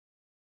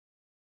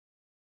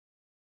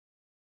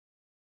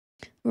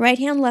 Right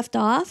hand left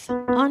off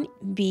on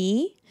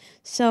B,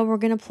 so we're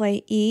going to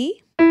play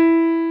E.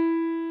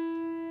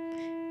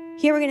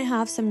 Here we're going to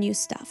have some new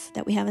stuff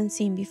that we haven't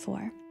seen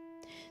before.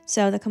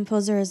 So the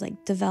composer is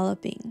like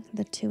developing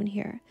the tune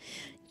here.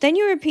 Then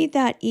you repeat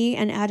that E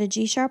and add a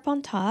G sharp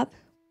on top.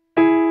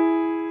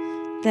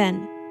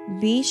 Then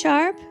B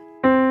sharp,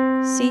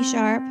 C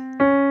sharp,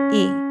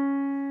 E.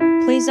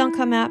 Please don't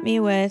come at me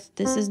with,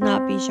 this is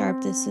not B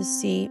sharp, this is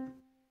C.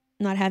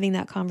 Not having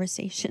that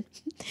conversation.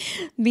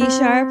 B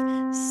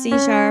sharp, C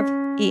sharp,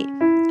 E.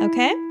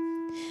 Okay?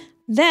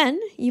 Then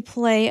you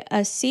play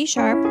a C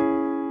sharp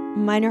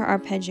minor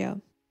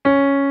arpeggio.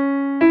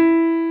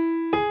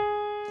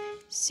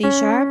 C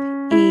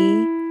sharp,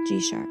 E, G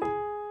sharp.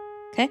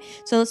 Okay?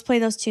 So let's play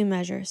those 2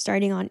 measures,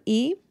 starting on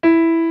E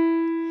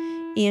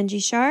and G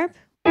sharp,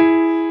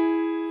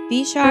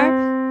 B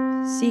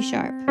sharp, C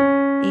sharp,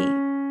 E.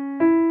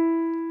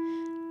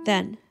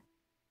 Then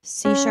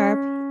C sharp,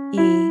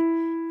 E,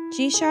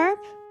 G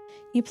sharp.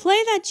 You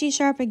play that G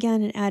sharp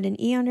again and add an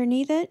E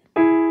underneath it.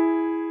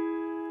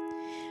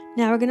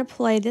 Now we're going to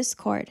play this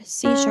chord,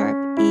 C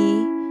sharp,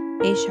 E,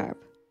 A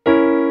sharp.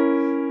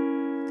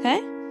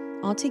 Okay,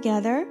 all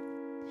together.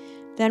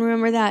 Then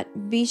remember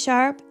that B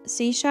sharp,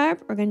 C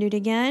sharp, we're going to do it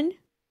again.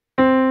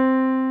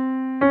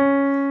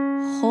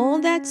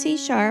 Hold that C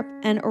sharp,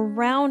 and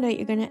around it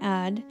you're going to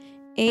add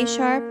A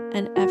sharp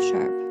and F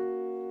sharp.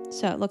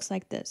 So it looks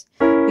like this.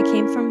 We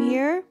came from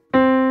here.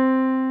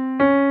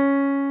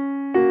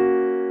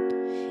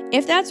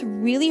 If that's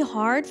really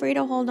hard for you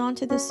to hold on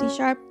to the C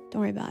sharp,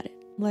 don't worry about it.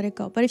 Let it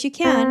go. But if you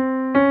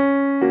can,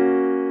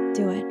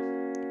 do it.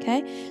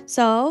 Okay?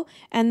 So,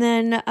 and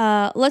then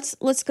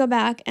let's go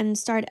back and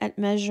start at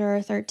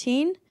measure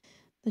 13,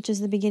 which is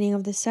the beginning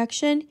of this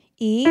section.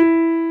 E.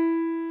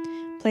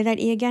 Play that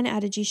E again,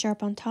 add a G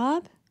sharp on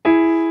top.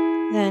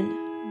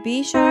 Then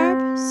B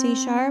sharp, C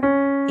sharp,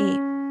 E.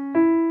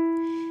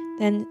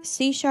 Then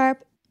C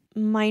sharp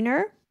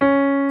minor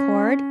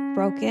chord,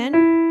 broken.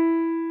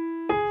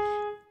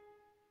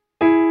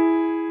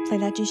 Play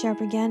that G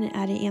sharp again and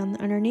add an E on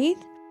the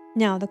underneath.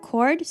 Now the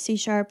chord, C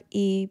sharp,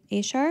 E,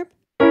 A sharp.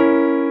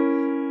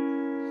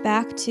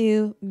 Back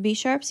to B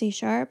sharp, C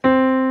sharp.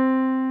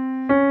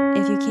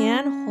 If you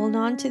can, hold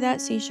on to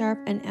that C sharp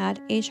and add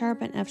A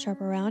sharp and F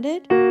sharp around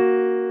it.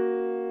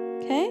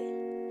 Okay?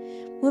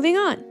 Moving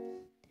on.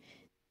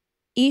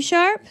 E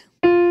sharp,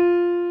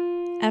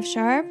 F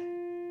sharp,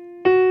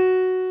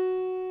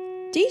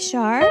 D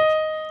sharp.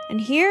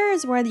 And here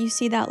is where you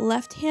see that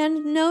left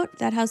hand note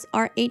that has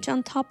RH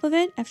on top of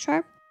it, F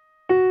sharp.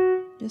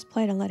 Just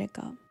play it and let it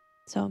go.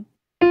 So,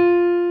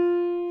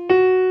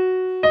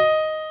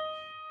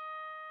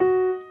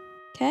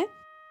 okay.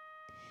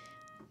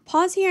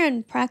 Pause here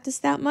and practice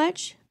that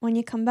much. When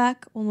you come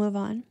back, we'll move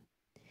on.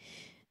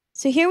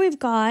 So here we've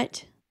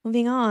got,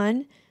 moving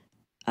on,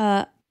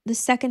 the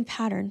second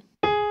pattern.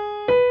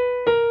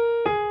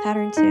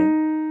 Pattern 2.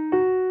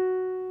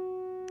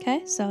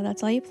 Okay, so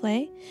that's all you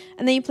play.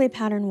 And then you play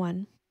pattern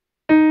 1.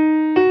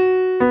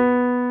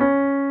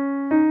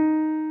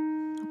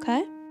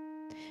 Okay.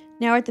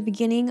 Now we're at the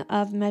beginning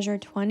of measure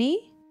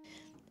 20.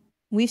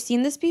 We've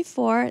seen this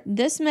before.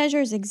 This measure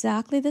is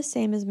exactly the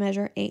same as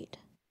measure 8.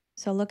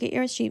 So look at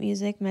your sheet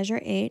music, measure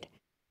 8.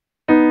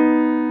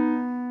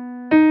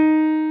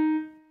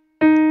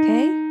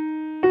 Okay.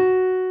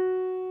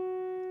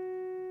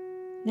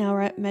 Now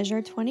we're at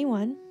measure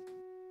 21.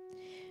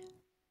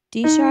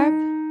 D sharp,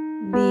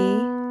 B,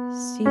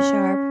 C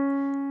sharp,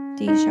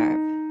 D sharp.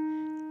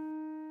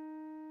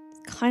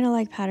 Kind of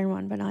like pattern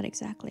 1, but not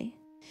exactly.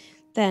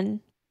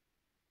 Then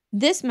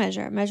this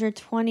measure, measure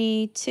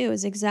 22,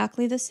 is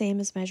exactly the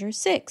same as measure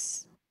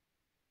 6,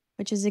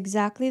 which is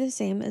exactly the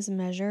same as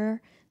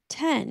measure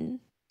 10,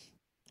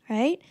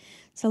 right?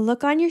 So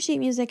look on your sheet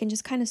music and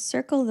just kind of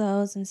circle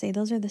those and say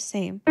those are the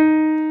same. Then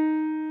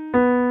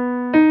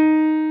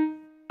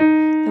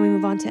we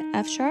move on to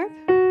F sharp.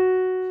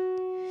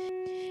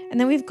 And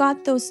then we've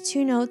got those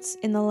 2 notes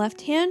in the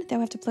left hand that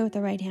we have to play with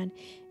the right hand.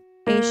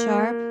 A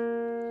sharp,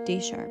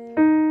 D sharp.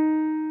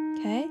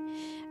 Okay?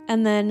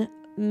 And then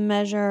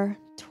measure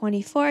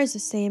 24 is the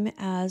same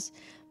as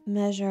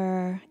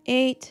measure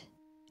 8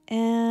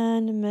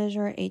 and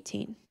measure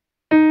 18.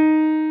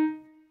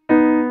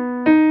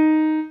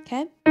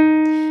 Okay?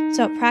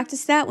 So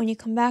practice that. When you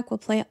come back, we'll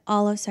play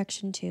all of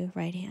section 2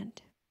 right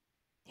hand.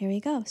 Here we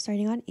go,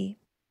 starting on E.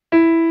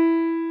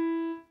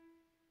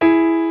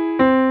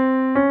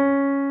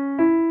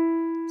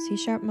 C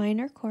sharp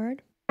minor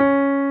chord.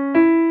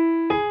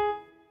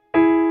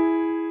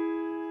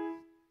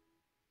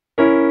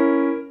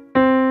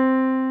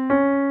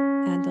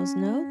 Add those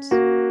notes.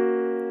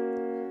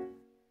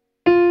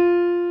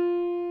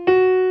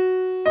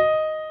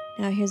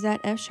 Now here's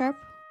that F sharp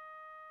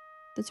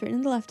that's written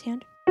in the left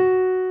hand.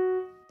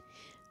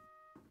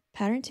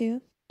 Pattern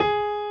 2.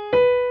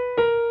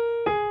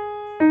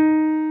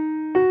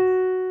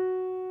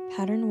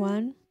 Pattern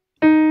 1.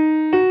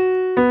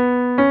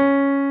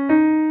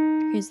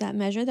 Here's that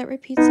measure that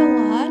repeats a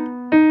lot.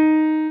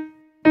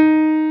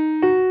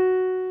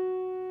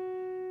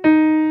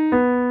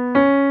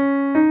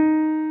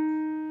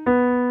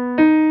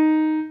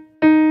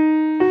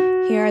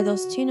 Here are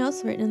those 2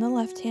 notes written in the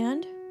left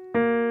hand.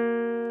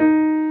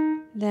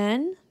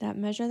 Then that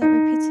measure that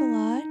repeats a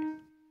lot.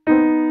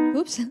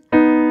 Oops.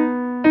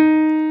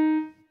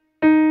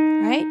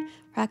 All right,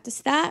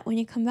 practice that. When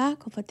you come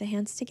back, we'll put the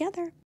hands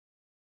together.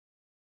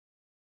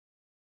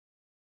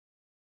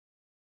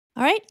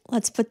 All right,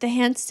 let's put the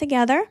hands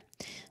together.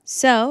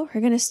 So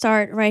we're going to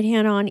start right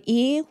hand on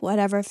E,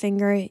 whatever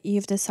finger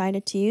you've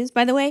decided to use.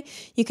 By the way,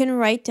 you can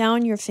write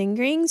down your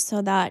fingerings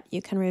so that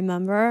you can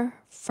remember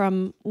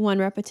from one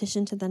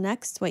repetition to the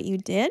next what you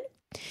did.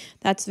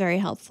 That's very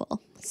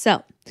helpful.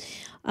 So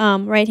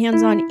right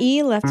hand's on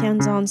E, left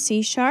hand's on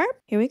C sharp.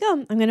 Here we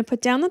go. I'm going to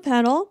put down the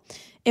pedal.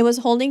 It was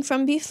holding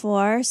from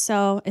before,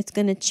 so it's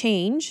going to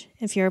change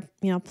if you're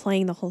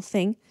playing the whole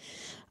thing.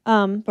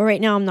 But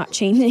right now I'm not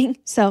changing.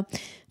 So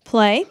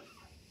play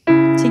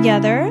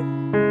together.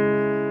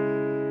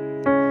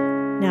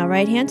 Now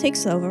right hand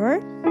takes over.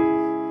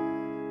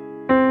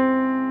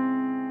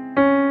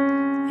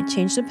 I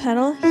change the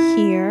pedal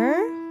here.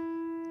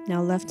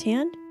 Now left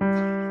hand,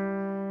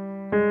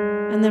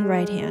 and then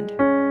right hand.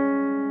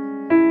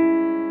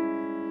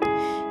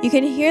 You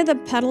can hear the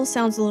pedal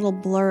sounds a little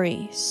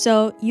blurry,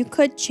 so you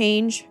could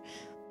change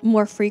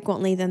more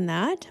frequently than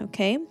that,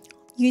 okay?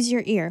 Use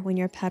your ear when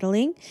you're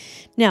pedaling.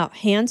 Now,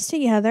 hands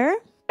together.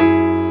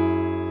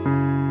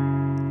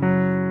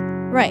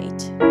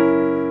 Right.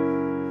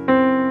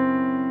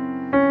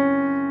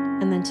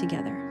 And then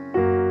together.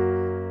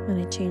 I'm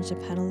going to change the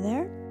pedal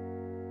there.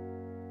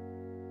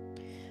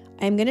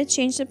 I'm going to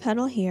change the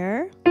pedal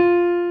here.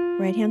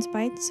 Right hand's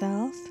by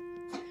itself.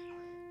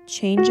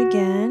 Change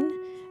again,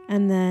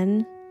 and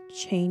then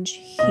change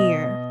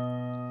here.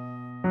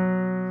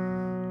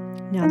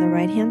 Now the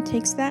right hand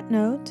takes that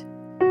note.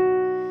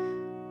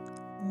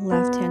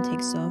 Left hand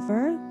takes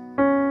over.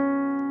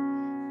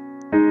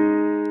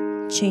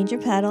 Change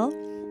your pedal.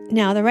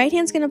 Now the right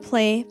hand's going to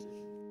play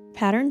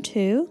pattern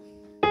 2.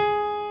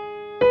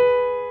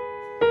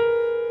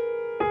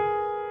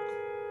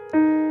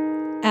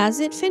 As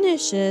it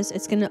finishes,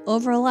 it's going to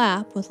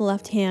overlap with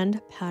left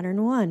hand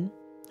pattern 1,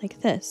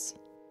 like this.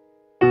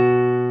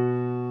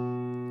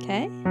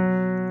 Okay?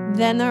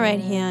 Then the right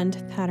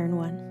hand pattern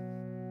 1.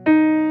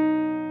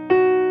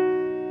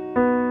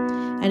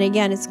 And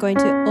again, it's going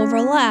to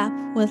overlap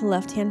with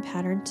left hand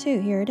pattern 2.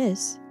 Here it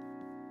is.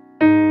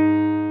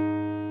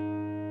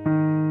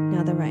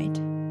 Now the right.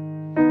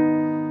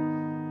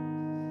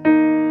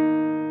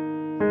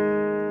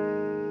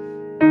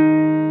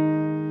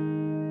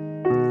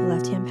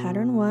 Left hand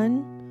pattern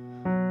 1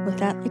 with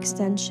that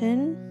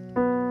extension.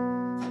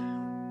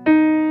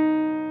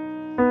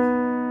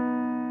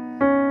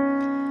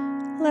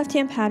 Left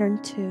hand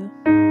pattern 2.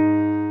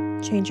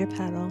 Change your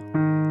pedal.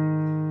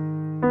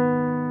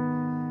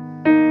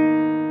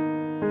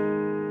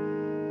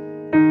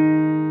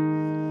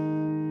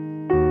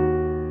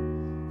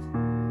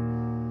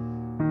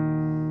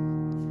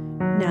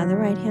 Now the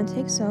right hand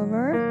takes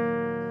over.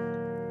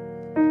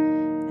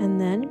 And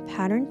then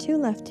pattern 2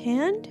 left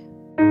hand.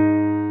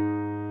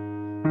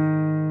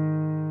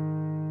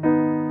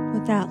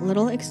 With that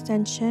little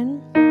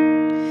extension.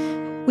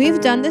 We've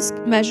done this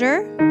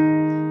measure,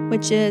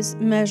 which is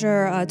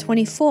measure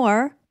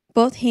 24,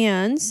 both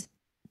hands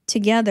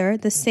together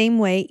the same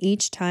way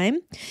each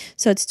time.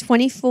 So it's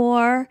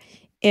 24,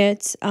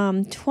 it's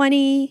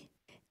 20,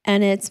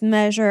 and it's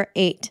measure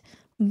 8.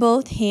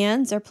 Both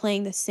hands are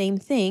playing the same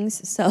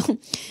things, so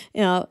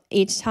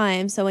each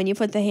time. So when you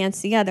put the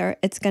hands together,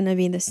 it's going to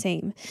be the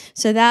same.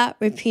 So that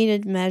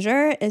repeated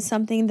measure is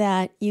something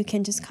that you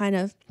can just kind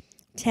of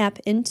tap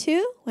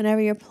into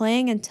whenever you're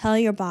playing and tell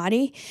your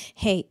body,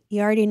 hey,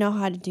 you already know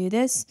how to do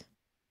this.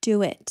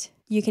 Do it.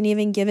 You can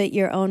even give it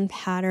your own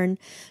pattern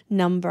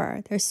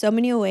number. There's so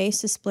many ways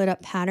to split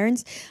up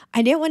patterns.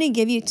 I didn't want to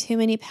give you too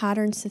many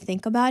patterns to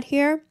think about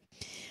here.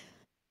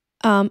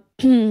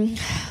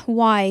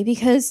 Why?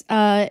 Because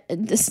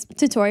this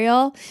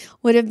tutorial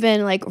would have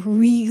been like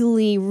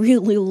really,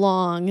 really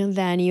long.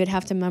 Then you'd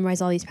have to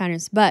memorize all these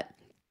patterns. But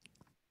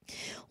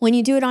when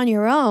you do it on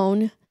your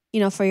own,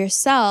 for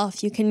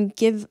yourself, you can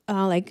give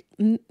like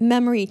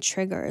memory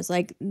triggers,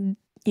 like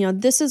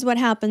this is what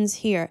happens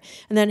here,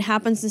 and then it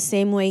happens the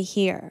same way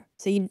here.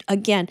 So you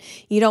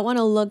don't want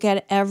to look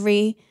at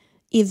every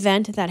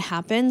event that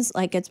happens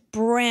like it's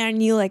brand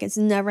new, like it's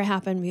never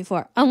happened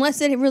before, unless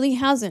it really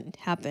hasn't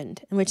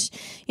happened, which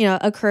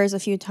occurs a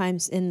few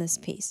times in this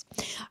piece.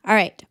 All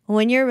right,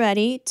 when you're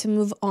ready to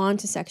move on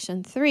to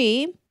section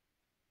 3,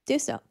 do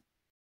so.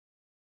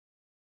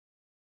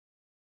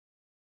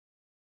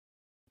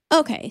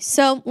 Okay,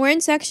 so we're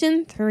in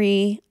section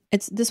 3.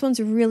 This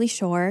one's really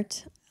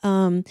short.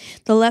 The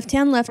left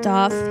hand left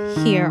off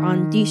here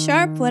on D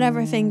sharp,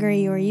 whatever finger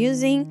you're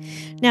using.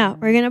 Now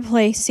we're gonna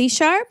play C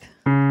sharp,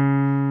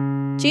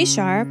 G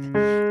sharp,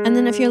 and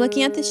then if you're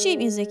looking at the sheet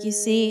music, you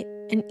see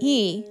an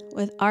E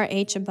with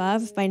RH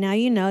above. By now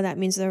you know that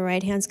means the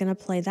right hand's gonna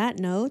play that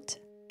note,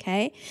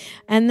 okay?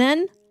 And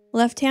then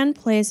left hand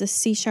plays a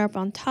C sharp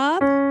on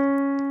top,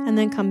 and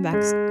then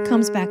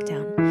comes back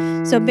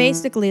down. So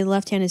basically, the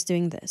left hand is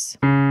doing this.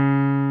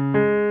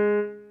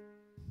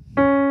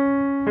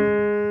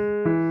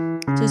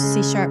 Just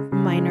C sharp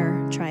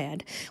minor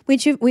triad,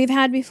 which we've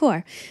had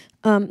before,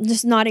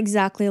 just not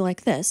exactly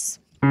like this.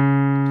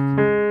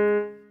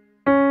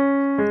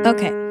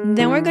 Okay,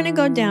 then we're going to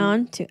go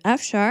down to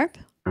F sharp,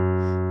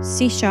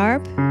 C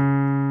sharp,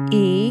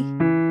 E,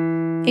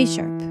 A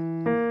sharp.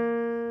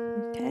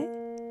 Okay,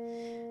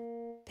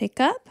 pick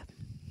up,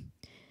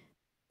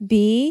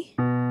 B,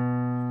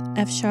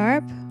 F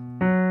sharp,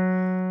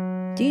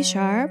 D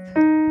sharp,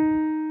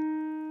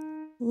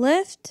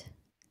 lift.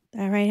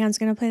 That right hand's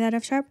going to play that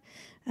F sharp,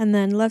 and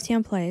then left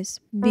hand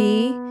plays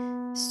B,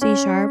 C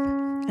sharp,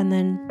 and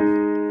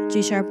then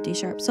G sharp, D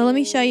sharp. So let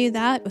me show you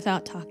that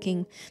without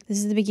talking. This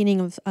is the beginning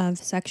of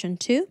section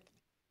 2.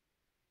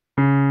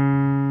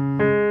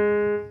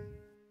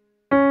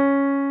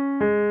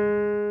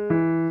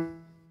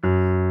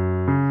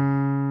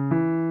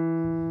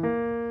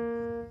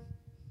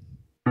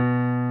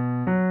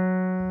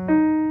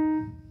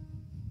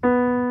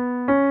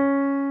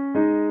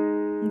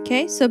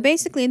 Okay, so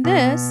basically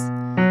this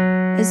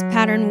is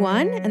pattern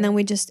 1, and then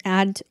we just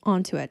add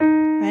onto it,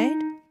 right?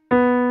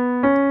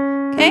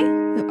 Okay,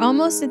 we're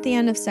almost at the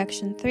end of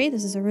section 3.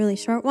 This is a really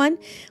short one.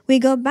 We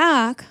go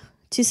back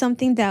to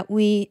something that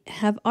we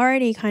have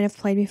already kind of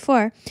played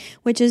before,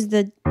 which is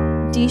the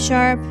D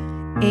sharp,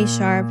 A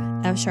sharp,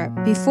 F sharp.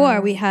 Before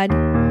we had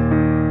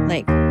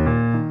like,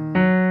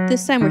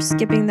 this time we're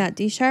skipping that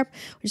D sharp.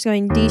 We're just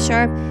going D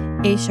sharp,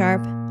 A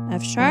sharp,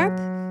 F sharp,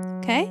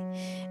 okay?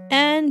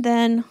 And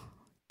then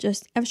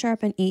just F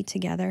sharp and E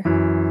together.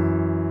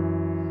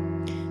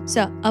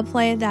 So I'll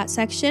play that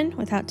section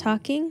without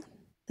talking.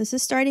 This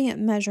is starting at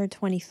measure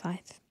 25.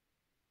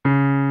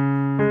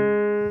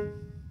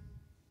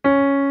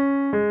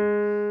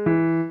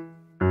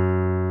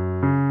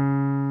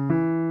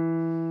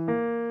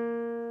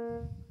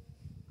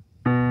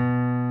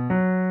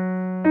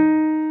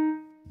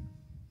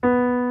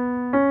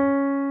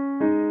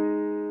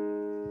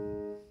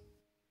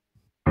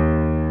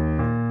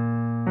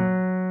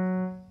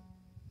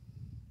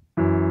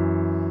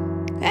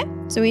 Okay,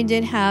 so we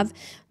did have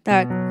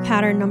that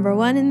pattern number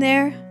 1 in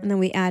there, and then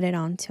we added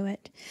on to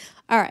it.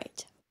 All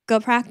right, go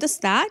practice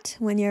that.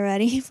 When you're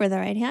ready for the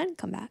right hand,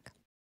 come back.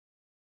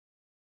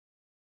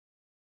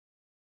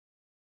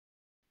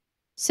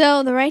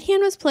 So the right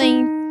hand was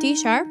playing D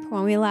sharp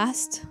when we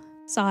last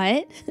saw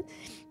it,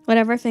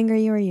 whatever finger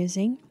you were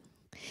using.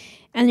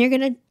 And you're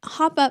going to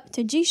hop up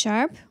to G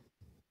sharp.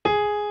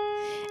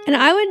 And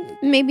I would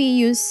maybe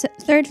use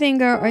 3rd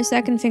finger or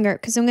 2nd finger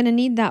because I'm going to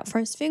need that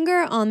 1st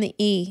finger on the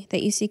E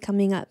that you see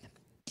coming up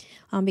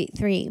on beat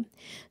 3.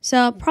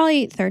 So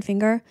probably 3rd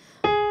finger.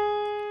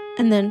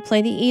 And then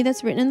play the E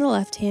that's written in the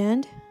left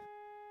hand.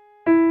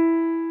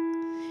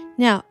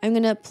 Now I'm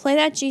going to play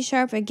that G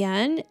sharp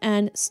again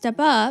and step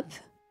up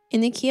in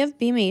the key of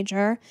B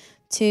major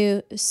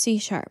to C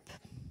sharp.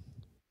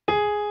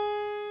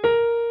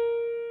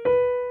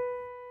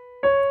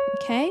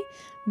 Okay,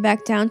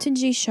 back down to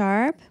G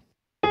sharp,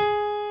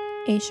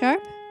 A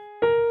sharp,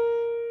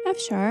 F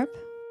sharp,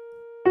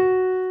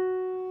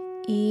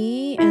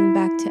 E, and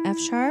back to F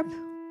sharp,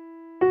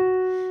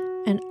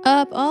 and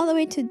up all the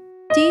way to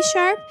D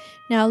sharp.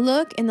 Now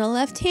look, in the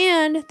left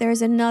hand,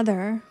 there's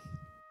another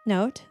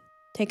note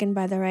taken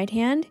by the right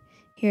hand.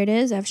 Here it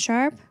is, F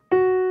sharp.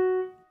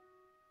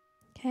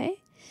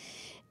 Okay,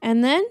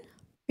 and then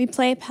we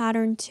play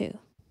pattern 2.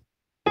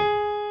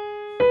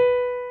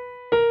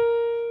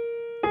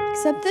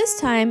 Except this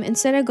time,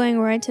 instead of going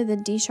right to the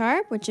D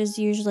sharp, which is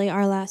usually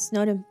our last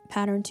note in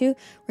pattern 2,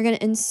 we're going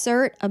to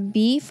insert a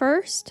B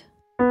first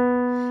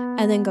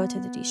and then go to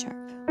the D sharp.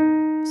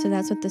 So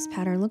that's what this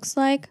pattern looks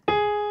like.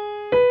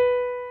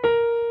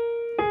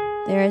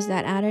 There is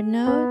that added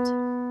note.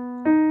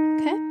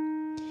 Okay.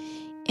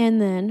 And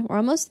then we're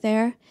almost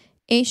there.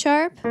 A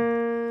sharp,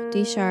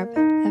 D sharp,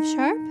 F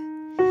sharp.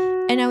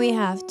 And now we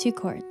have 2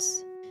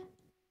 chords.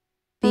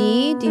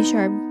 B, D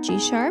sharp, G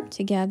sharp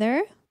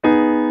together.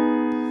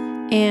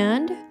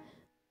 And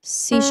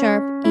C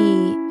sharp,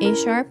 E, A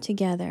sharp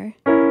together,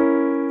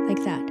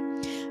 like that.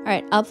 All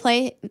right, I'll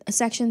play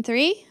section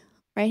 3,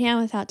 right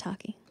hand without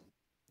talking.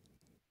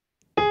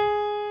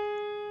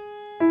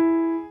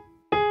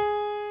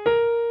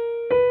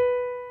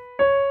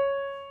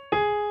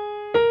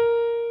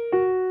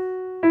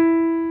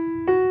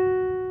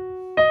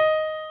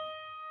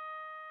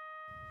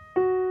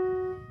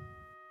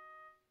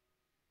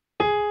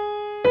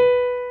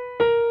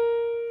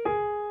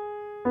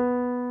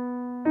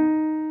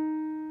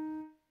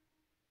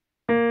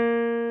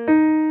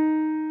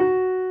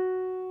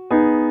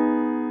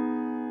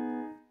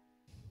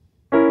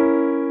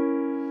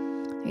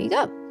 There you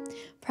go.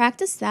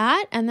 Practice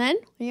that, and then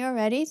when you're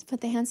ready to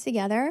put the hands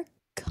together,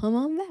 come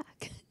on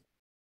back.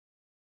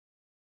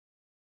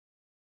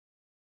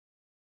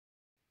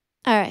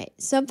 All right,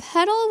 so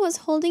pedal was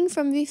holding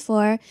from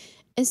before.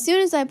 As soon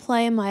as I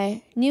play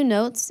my new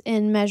notes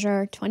in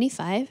measure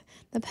 25,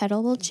 the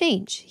pedal will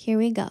change. Here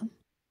we go.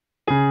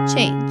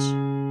 Change.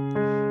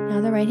 Now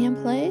the right hand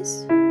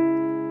plays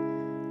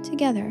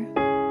together.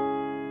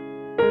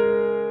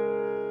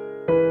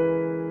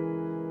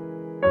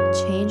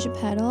 Change the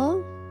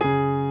pedal.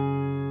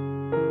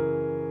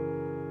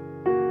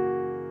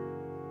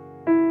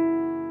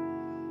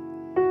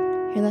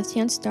 Your left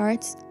hand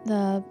starts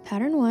the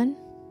pattern 1.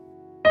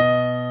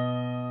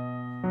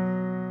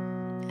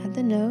 Add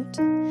the note.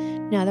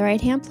 Now the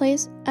right hand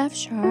plays F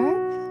sharp.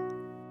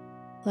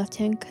 Left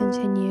hand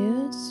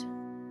continues.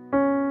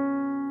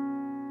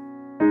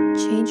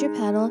 Change your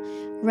pedal.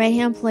 Right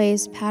hand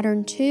plays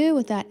pattern 2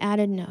 with that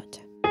added note.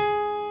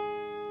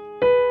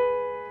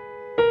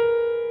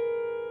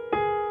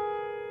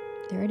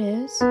 There it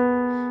is.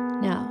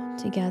 Now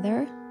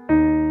together.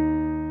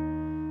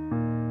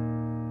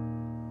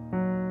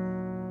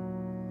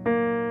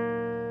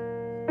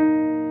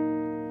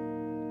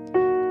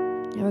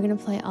 Now we're going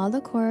to play all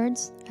the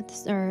chords at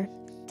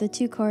the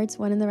 2 chords,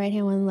 one in the right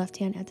hand, one in the left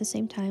hand at the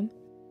same time.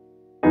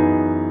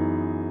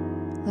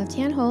 Left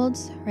hand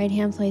holds, right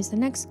hand plays the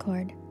next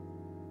chord.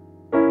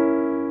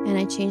 And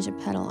I change the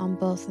pedal on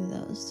both of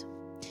those.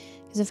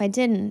 Because if I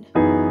didn't,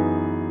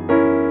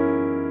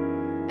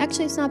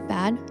 Actually, it's not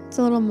bad. It's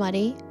a little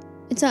muddy.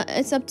 It's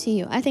up to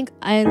you. I think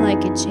I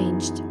like it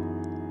changed.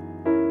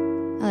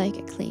 I like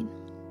it clean.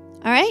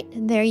 All right,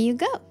 there you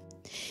go.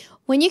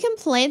 When you can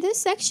play this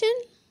section,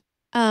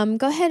 go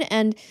ahead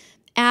and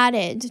add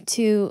it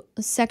to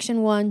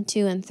section 1,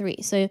 2, and 3.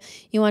 So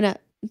you want to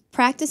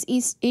practice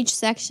each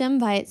section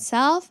by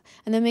itself,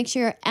 and then make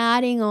sure you're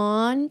adding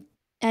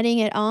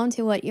it on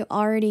to what you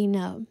already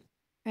know,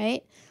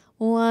 right?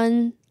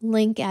 One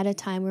link at a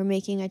time. We're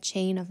making a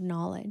chain of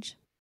knowledge.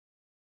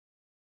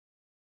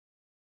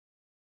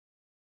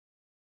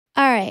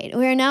 All right,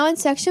 we are now in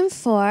section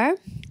 4.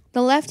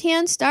 The left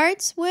hand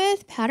starts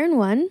with pattern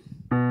 1.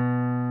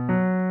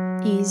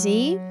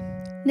 Easy.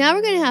 Now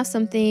we're going to have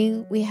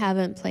something we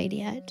haven't played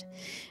yet.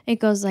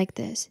 It goes like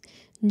this.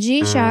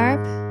 G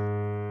sharp,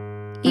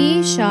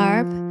 E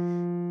sharp,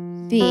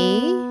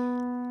 B.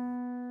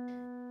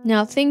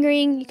 Now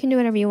fingering, you can do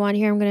whatever you want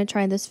here. I'm going to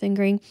try this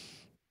fingering.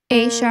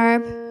 A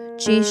sharp,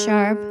 G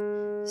sharp,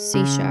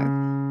 C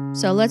sharp.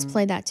 So let's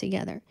play that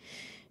together.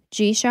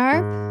 G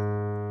sharp,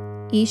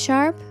 E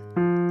sharp,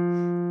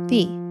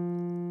 B.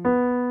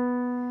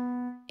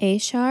 A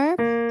sharp,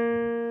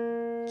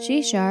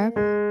 G sharp,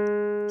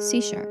 C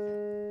sharp.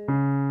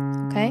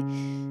 Okay?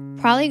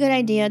 Probably a good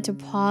idea to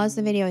pause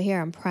the video here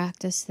and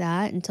practice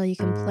that until you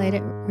can play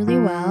it really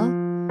well.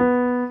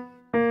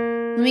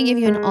 Let me give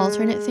you an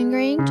alternate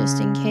fingering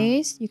just in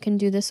case. You can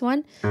do this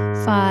one.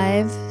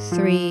 5,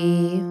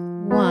 3,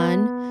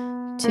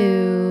 1,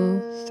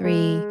 2,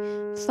 3,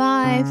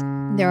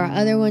 5. There are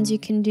other ones you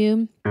can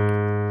do.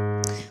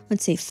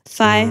 Let's see,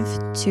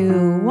 5,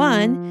 2,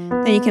 1.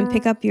 Then you can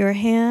pick up your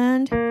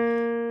hand.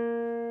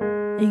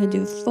 You can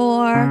do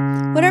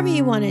 4, whatever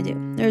you want to do.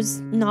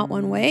 There's not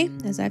one way,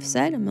 as I've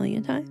said a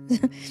million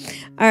times.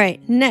 All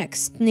right,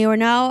 next. We're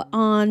now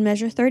on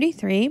measure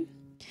 33.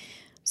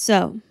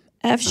 So,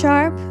 F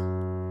sharp,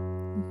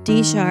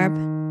 D sharp,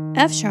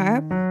 F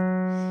sharp.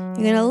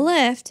 You're going to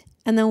lift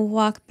and then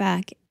walk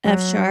back.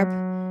 F sharp,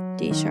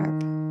 D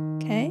sharp.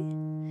 Okay?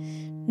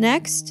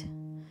 Next,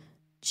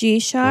 G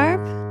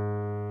sharp,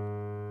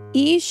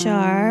 E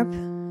sharp,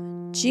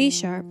 G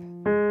sharp.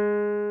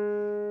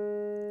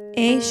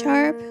 A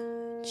sharp,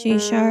 G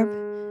sharp,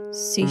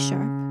 C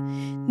sharp.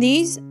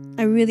 These,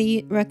 I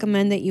really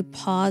recommend that you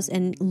pause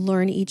and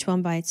learn each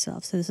one by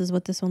itself. So this is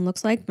what this one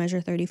looks like,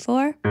 measure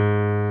 34.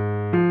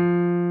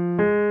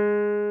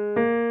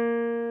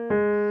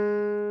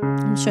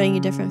 I'm showing you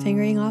different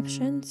fingering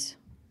options.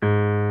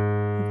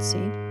 Let's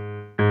see.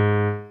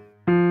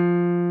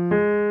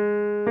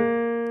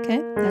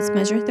 Okay, that's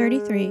measure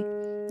 33.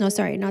 No,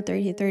 sorry, not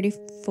 30,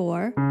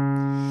 34.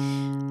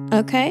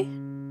 Okay,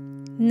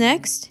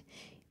 next.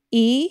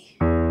 E,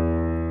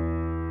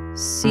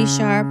 C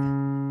sharp,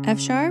 F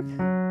sharp,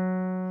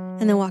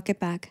 and then walk it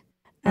back.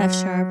 F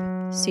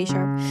sharp, C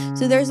sharp.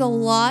 So there's a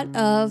lot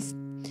of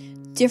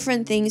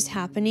different things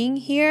happening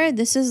here.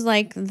 This is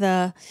like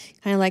the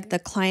kind of like the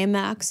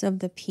climax of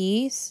the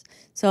piece.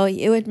 So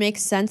it would make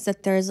sense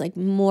that there's like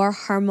more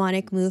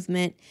harmonic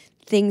movement.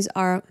 Things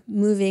are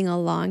moving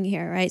along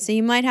here, right? So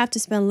you might have to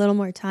spend a little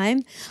more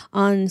time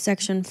on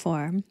section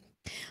 4.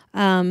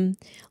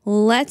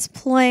 Let's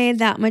play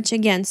that much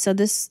again. So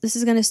this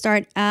is going to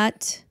start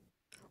at,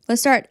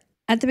 let's start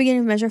at the beginning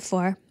of measure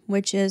 4,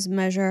 which is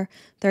measure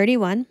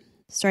 31,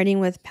 starting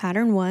with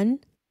pattern 1.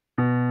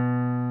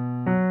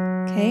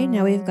 Okay,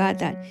 now we've got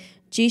that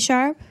G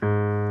sharp,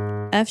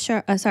 F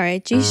sharp,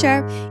 G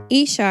sharp,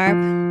 E sharp,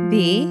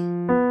 B,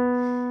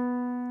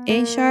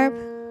 A sharp,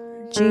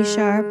 G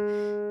sharp,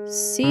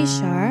 C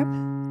sharp.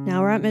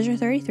 Now we're at measure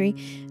 33,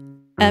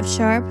 F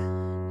sharp,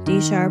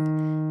 D sharp,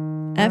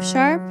 F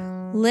sharp,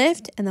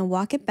 lift, and then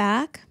walk it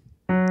back.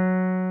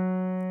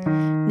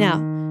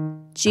 Now,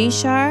 G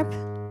sharp,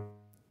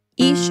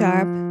 E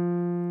sharp,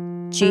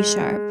 G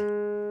sharp,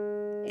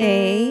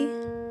 A,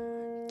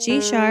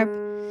 G sharp,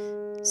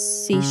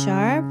 C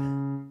sharp,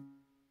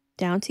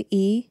 down to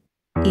E,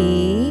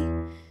 E,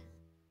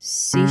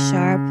 C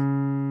sharp,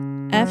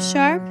 F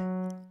sharp,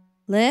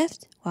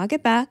 lift, walk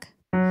it back.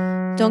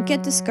 Don't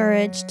get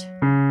discouraged.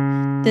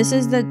 This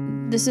is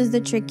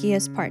the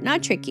trickiest part.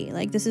 Not tricky,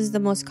 like this is the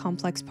most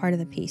complex part of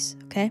the piece,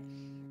 okay?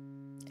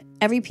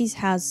 Every piece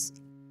has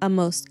a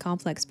most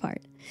complex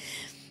part.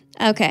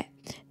 Okay,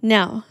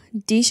 now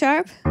D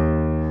sharp,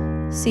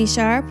 C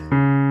sharp,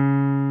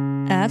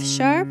 F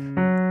sharp,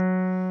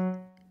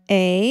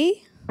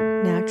 A,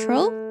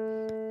 natural,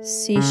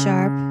 C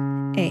sharp,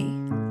 A.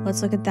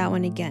 Let's look at that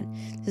one again.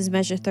 This is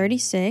measure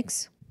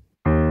 36.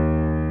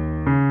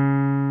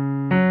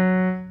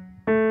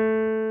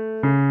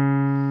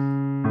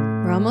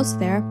 We're almost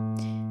there.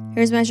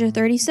 Here's measure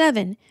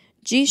 37.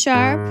 G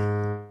sharp,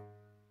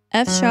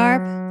 F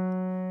sharp,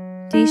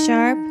 D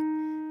sharp,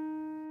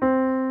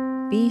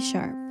 B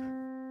sharp.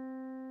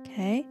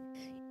 Okay.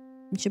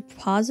 You should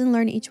pause and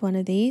learn each one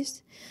of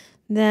these.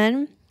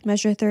 Then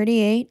measure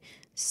 38.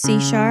 C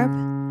sharp,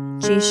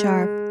 G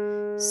sharp,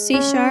 C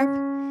sharp,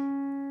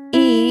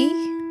 E,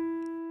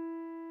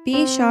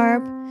 B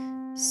sharp,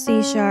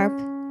 C sharp,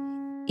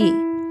 E.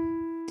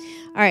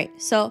 All right,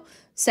 so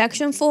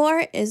Section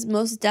 4 is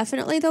most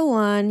definitely the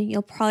one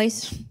you'll probably,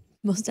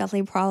 most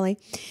definitely probably,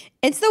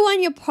 it's the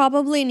one you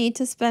probably need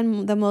to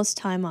spend the most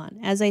time on.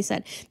 As I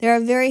said, there are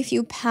very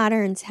few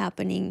patterns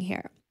happening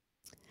here.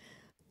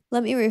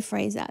 Let me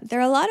rephrase that. There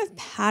are a lot of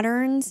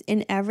patterns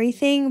in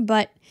everything,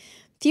 but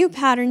few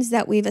patterns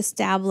that we've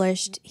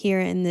established here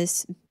in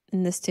this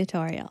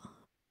tutorial.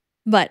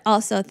 But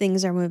also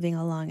things are moving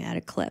along at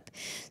a clip.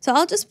 So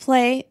I'll just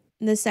play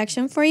this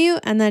section for you,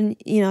 and then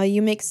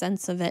you make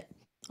sense of it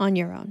on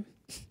your own.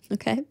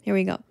 Okay, here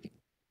we go.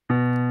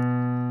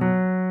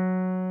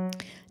 I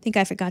think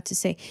I forgot to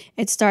say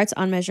it starts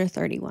on measure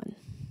 31.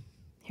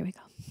 Here we go.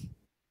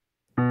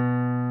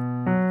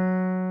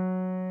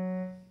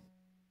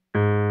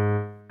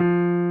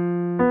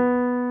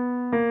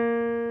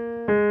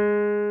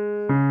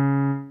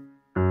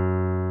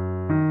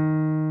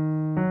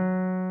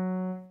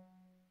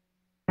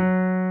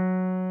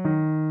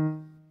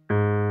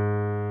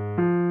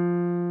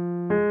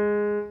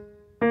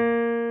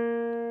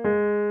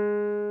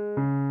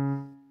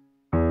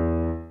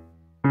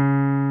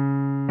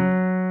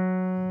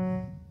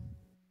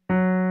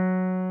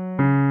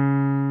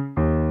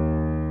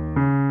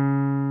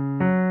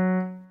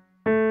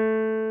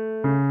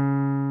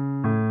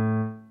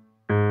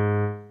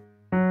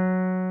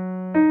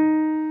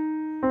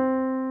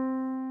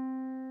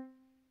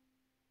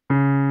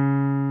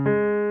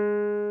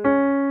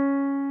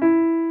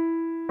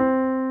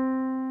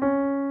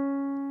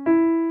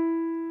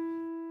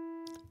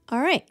 All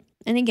right,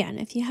 and again,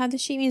 if you have the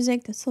sheet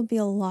music, this will be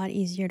a lot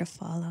easier to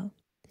follow.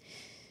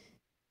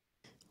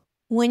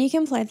 When you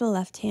can play the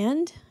left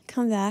hand,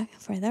 come back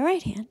for the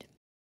right hand.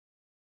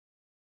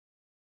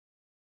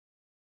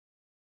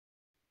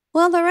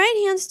 Well, the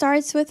right hand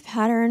starts with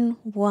pattern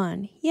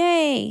 1.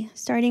 Yay!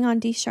 Starting on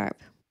D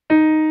sharp.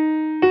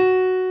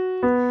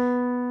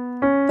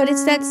 But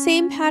it's that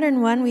same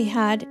pattern 1 we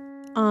had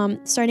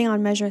starting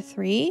on measure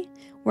 3,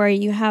 where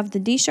you have the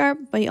D sharp,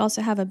 but you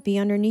also have a B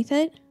underneath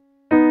it.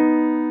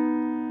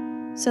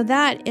 So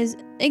that is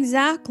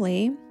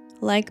exactly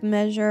like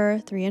measure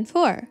 3 and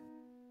 4.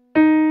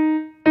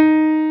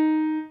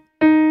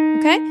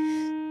 Okay?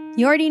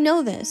 You already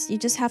know this. You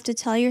just have to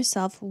tell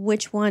yourself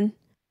which one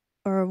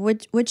or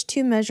which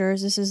two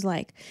measures this is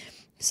like.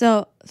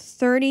 So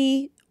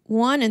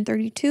 31 and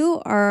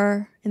 32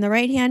 are in the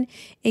right hand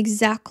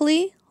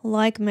exactly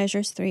like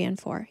measures 3 and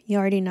 4. You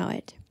already know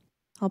it.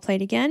 I'll play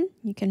it again.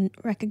 You can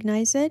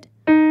recognize it.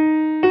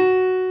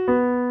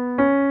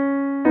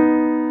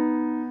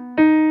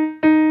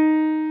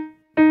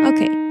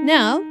 Okay,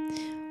 now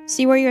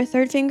see where your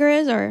third finger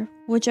is, or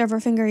whichever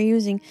finger you're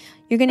using.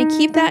 You're going to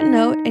keep that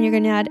note and you're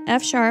going to add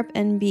F sharp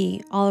and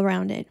B all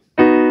around it,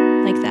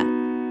 like that.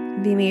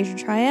 B major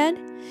triad.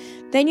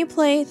 Then you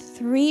play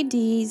 3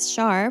 D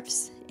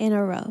sharps in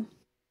a row.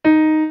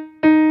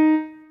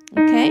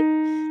 Okay?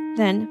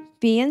 Then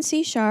B and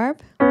C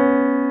sharp.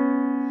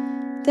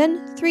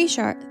 Then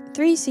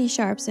 3 C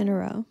sharps in a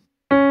row.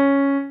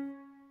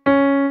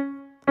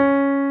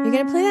 You're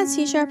going to play that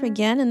C sharp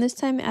again, and this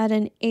time add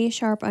an A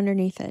sharp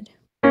underneath it.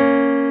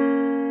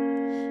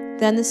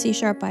 Then the C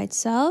sharp by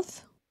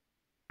itself.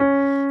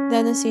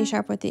 Then the C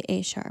sharp with the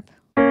A sharp.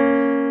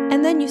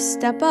 And then you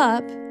step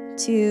up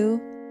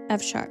to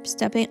F sharp.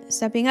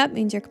 Stepping up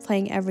means you're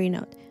playing every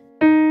note.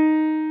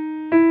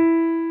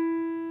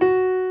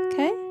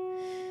 Okay?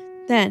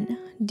 Then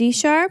D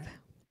sharp,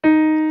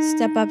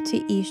 step up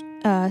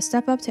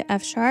to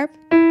F sharp.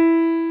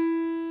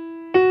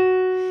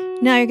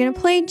 Now you're going to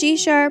play G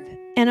sharp,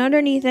 and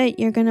underneath it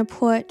you're going to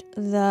put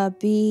the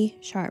B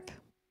sharp.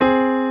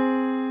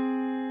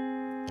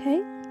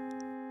 Okay?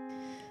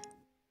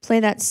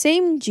 Play that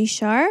same G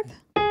sharp.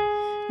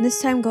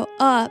 This time go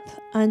up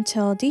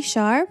until D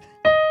sharp,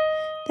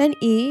 then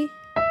E,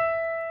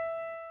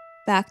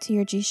 back to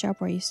your G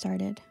sharp where you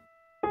started.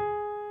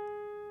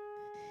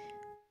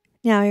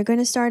 Now you're going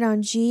to start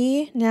on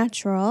G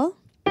natural,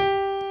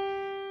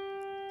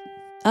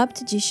 up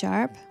to G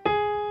sharp,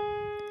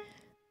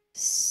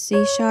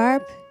 C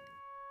sharp,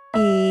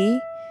 E,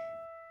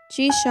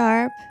 G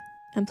sharp,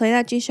 and play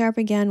that G sharp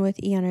again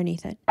with E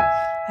underneath it.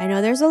 I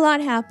know there's a lot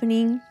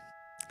happening.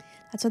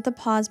 That's what the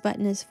pause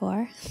button is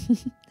for.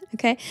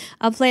 Okay,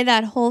 I'll play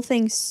that whole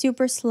thing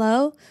super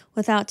slow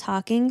without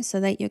talking so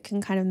that you can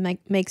kind of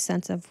make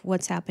sense of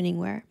what's happening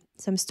where.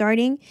 So I'm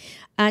starting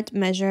at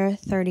measure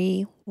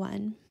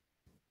 31.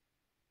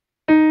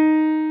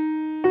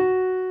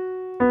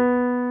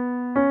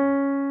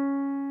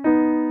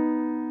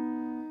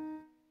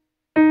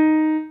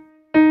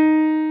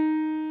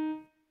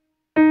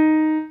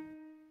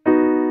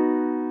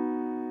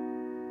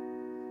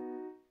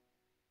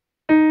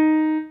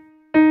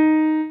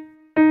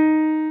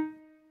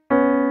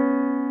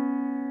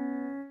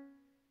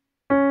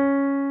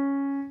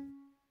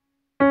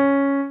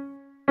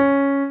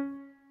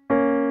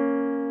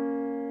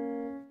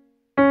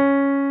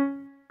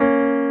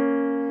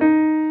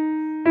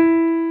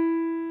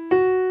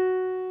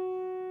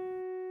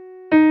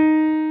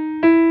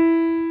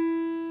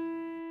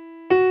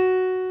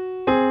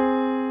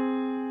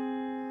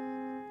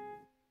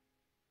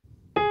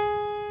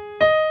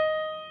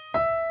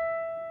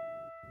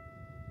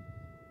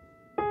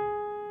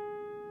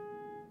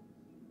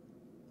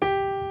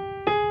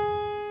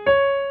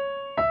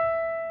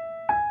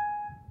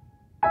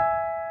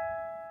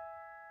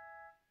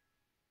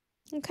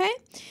 Okay?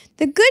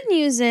 The good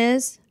news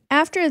is,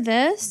 after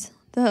this,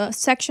 the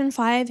section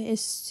 5 is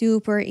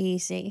super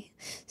easy.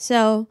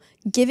 So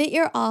give it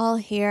your all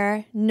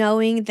here,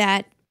 knowing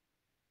that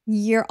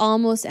you're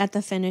almost at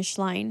the finish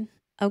line.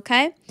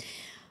 Okay?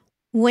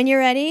 When you're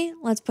ready,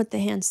 let's put the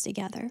hands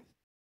together.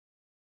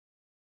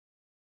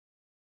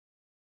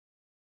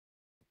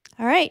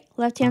 All right,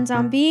 left hand's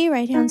on B,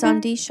 right hand's on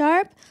D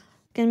sharp.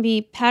 Gonna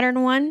be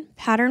pattern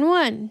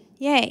 1.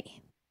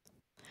 Yay.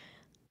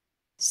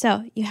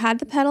 So you had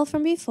the pedal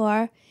from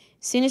before.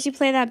 As soon as you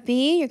play that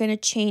B, you're gonna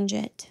change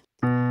it.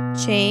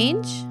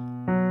 Change.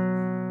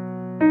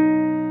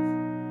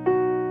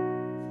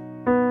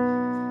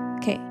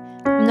 Okay,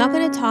 I'm not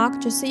gonna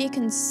talk just so you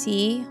can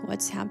see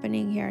what's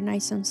happening here,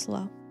 nice and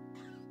slow.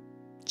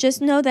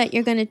 Just know that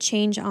you're gonna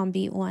change on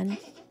beat 1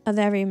 of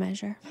every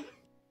measure.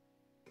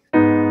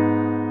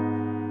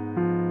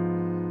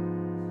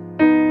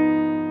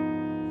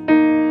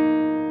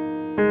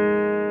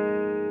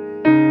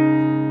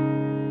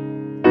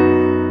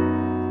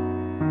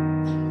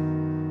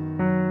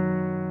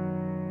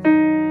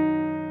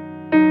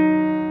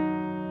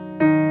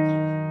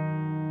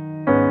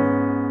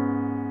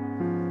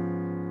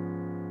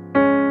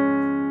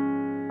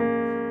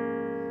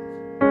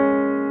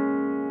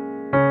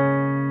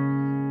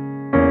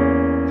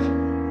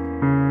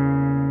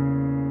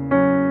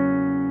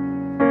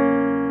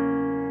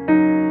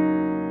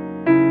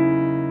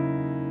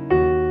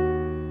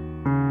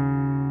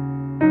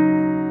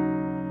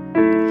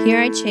 Here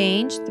I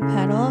change the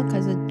pedal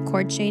because the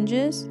chord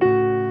changes,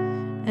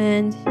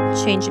 and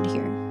change it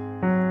here.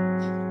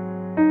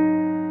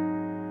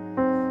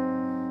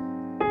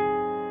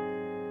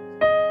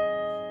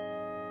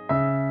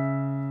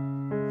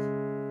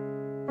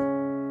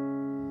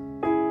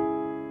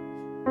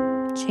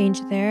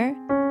 Change there,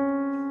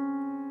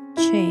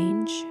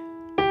 change,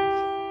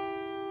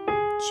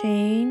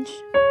 change,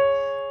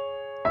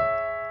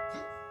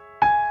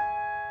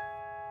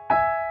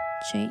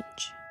 change.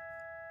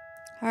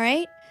 All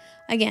right,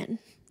 again,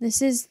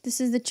 this is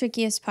the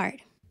trickiest part,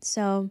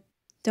 so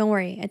don't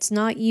worry, it's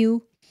not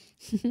you.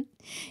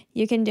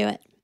 You can do it.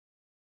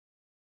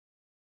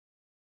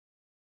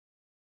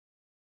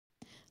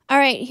 All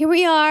right, here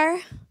we are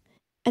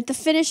at the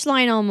finish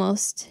line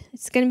almost.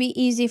 It's gonna be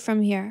easy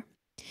from here.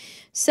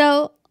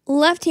 So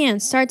left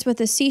hand starts with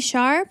a C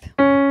sharp,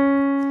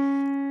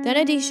 then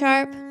a D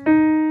sharp,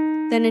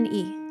 then an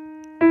E.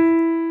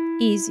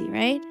 Easy,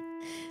 right?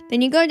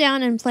 Then you go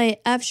down and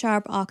play F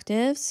sharp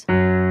octaves.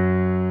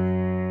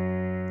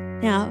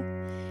 Now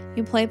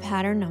you play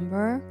pattern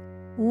number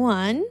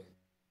 1,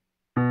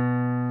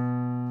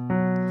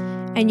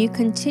 and you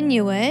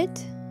continue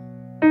it.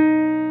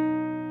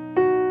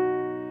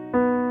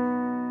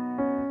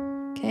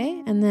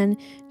 Okay, and then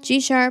G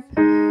sharp,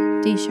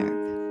 D sharp.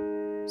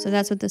 So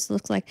that's what this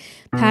looks like.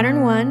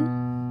 Pattern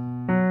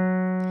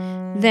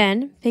 1,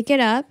 then pick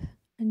it up,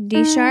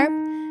 D sharp,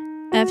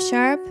 F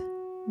sharp,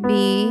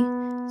 B,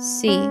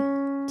 C.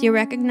 Do you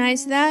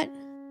recognize that?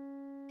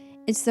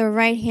 It's the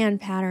right hand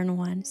pattern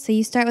 1. So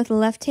you start with the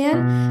left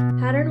hand,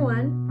 pattern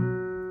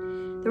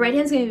 1. The right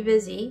hand's gonna be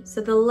busy, so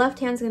the left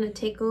hand's gonna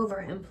take over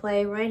and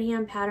play right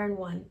hand pattern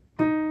 1.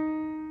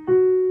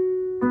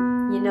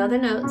 You know the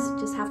notes,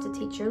 just have to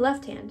teach your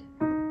left hand.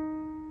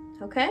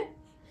 Okay?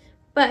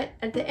 But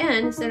at the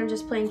end, instead of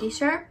just playing D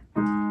sharp,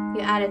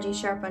 you add a G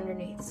sharp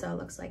underneath. So it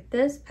looks like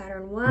this,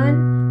 pattern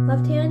 1,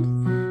 left hand,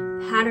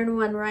 pattern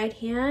 1, right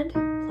hand,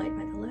 played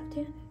by the left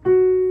hand.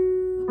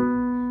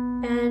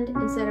 And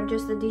instead of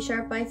just the D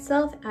sharp by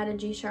itself, add a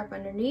G sharp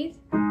underneath.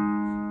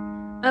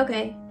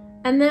 Okay,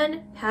 and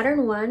then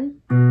pattern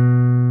 1.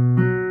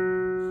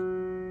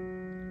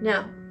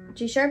 Now,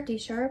 G sharp, D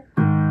sharp,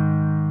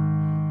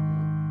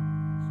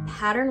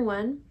 pattern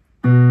 1.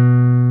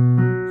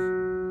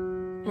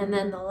 And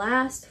then the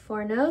last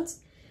 4 notes,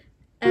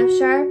 F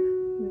sharp,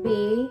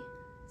 B,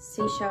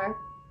 C sharp,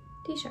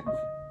 D sharp.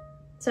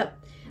 So,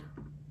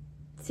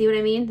 see what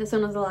I mean? This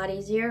one was a lot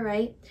easier,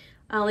 right?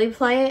 I'll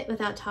play it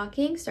without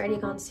talking,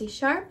 starting on C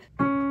sharp.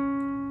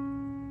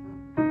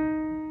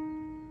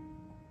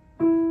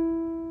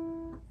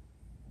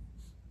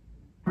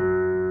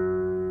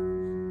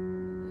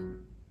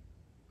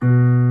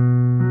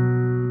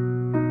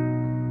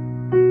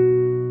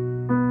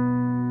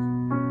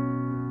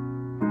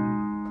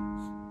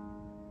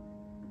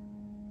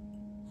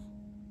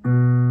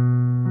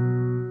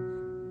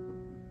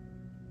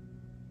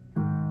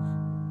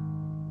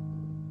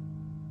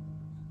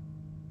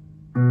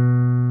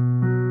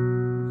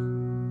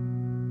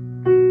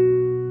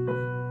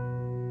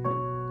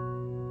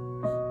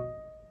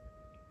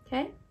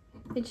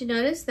 Did you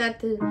notice that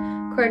the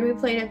chord we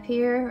played up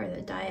here, or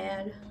the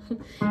dyad,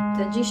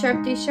 the G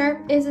sharp, D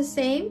sharp is the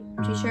same,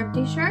 G sharp,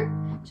 D sharp,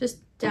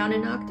 just down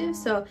an octave.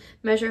 So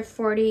measure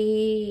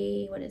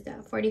 40, what is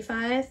that,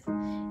 45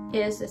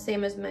 is the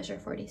same as measure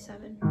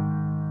 47.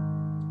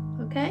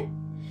 Okay?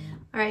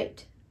 All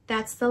right,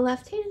 that's the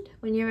left hand.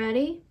 When you're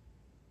ready,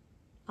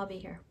 I'll be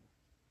here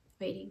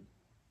waiting.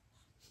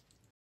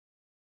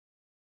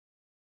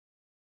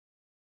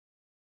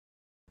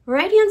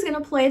 right hand's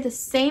gonna play the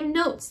same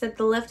notes that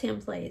the left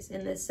hand plays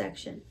in this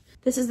section.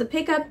 This is the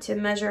pickup to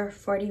measure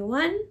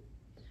 41,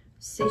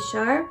 C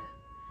sharp,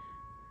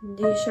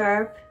 D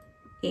sharp,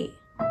 E.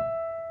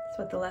 That's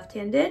what the left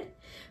hand did.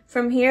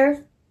 From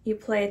here, you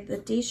play the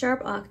D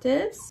sharp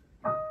octaves.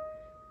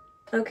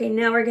 Okay,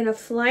 now we're gonna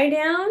fly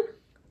down.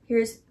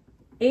 Here's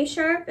A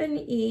sharp and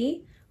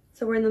E.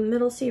 So we're in the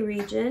middle C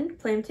region.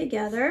 Play them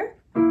together.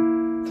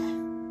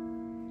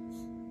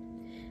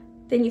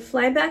 Then you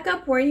fly back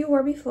up where you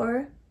were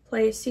before.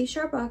 Play a C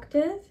sharp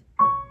octave,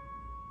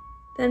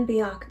 then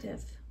B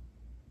octave.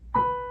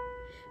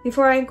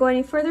 Before I go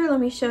any further, let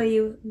me show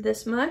you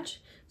this much.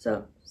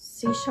 So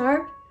C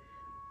sharp,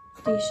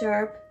 D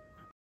sharp,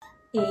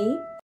 E,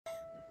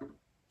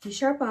 D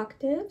sharp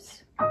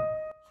octaves,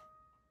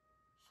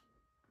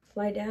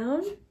 fly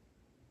down,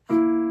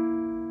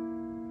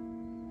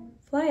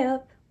 fly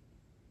up,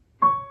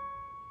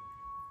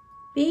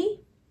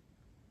 B,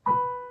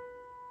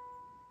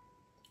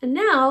 and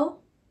now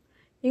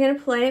you're going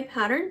to play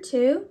pattern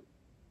 2.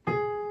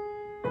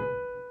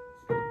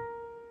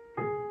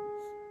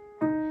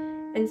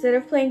 Instead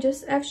of playing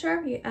just F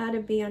sharp, you add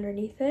a B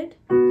underneath it.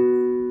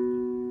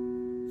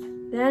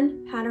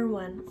 Then pattern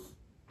 1.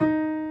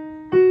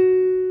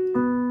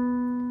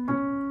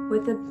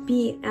 With a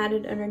B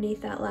added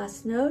underneath that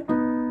last note.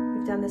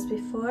 We've done this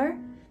before.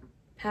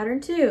 Pattern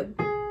 2.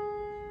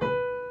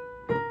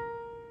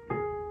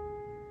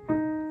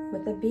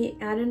 With a B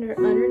added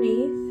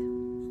underneath.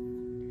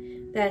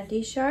 Then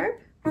D sharp.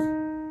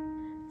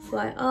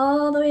 Fly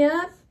all the way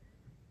up.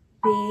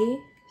 B,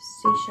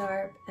 C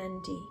sharp,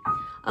 and D.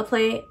 I'll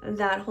play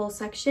that whole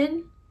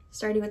section,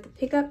 starting with the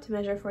pickup to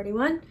measure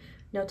 41,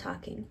 no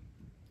talking.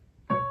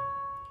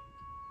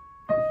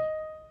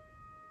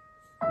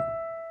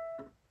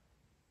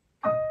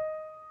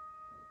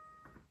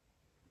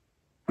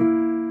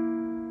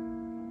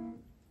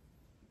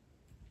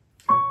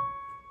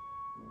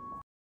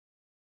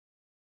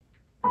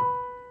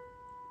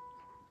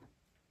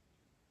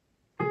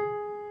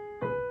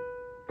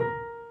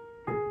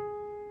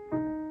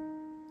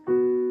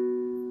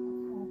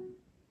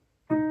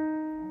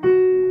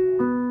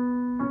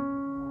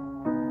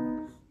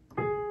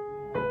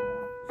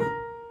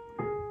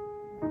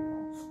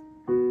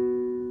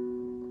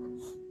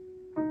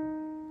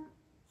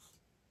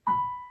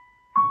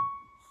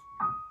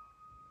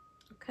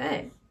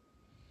 Okay,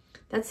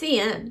 that's the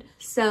end.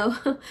 So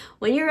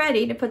when you're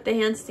ready to put the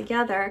hands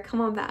together, come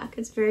on back.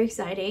 It's very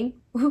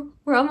exciting.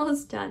 We're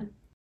almost done.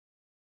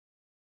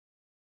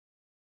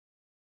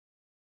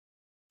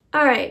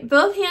 All right,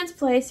 both hands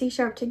play C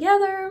sharp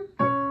together.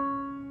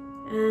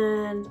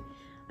 And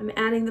I'm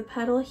adding the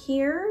pedal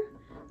here.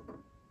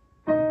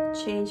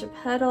 Change the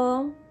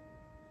pedal.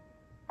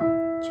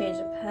 Change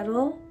the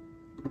pedal.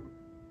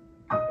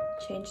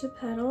 Change the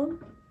pedal.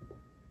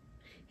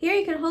 Here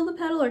you can hold the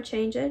pedal or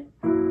change it.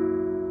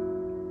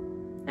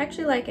 I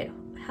actually like it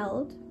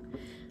held.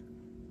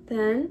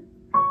 Then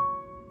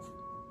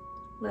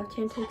left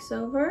hand takes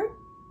over.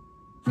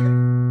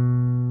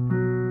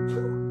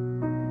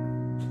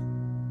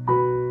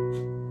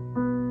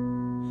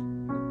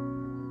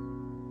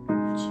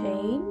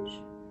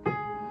 Change.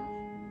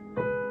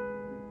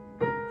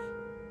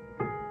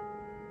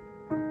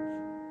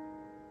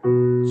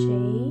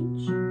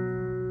 Change.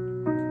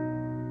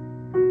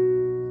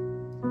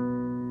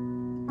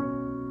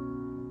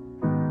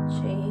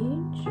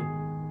 Change.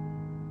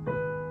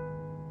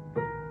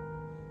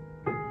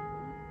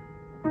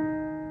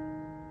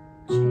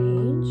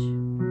 Change.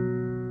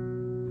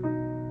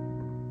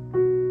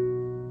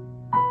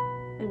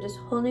 I'm just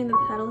holding the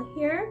pedal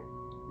here.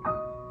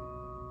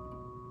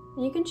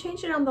 And you can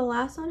change it on the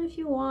last one if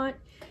you want.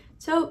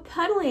 So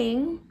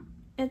pedaling,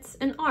 it's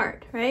an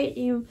art, right?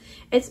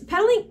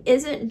 Pedaling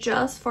isn't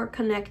just for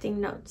connecting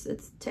notes.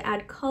 It's to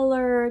add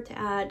color, to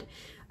add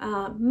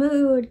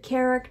mood,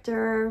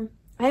 character.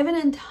 I have an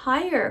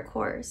entire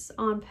course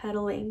on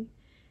pedaling,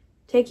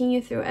 taking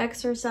you through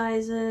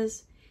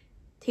exercises,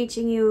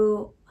 teaching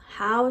you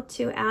how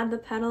to add the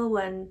pedal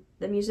when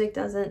the music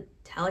doesn't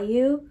tell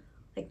you,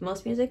 like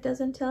most music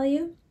doesn't tell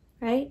you,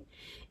 right?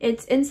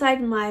 It's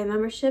inside my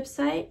membership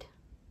site,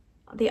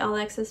 the All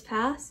Access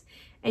Pass,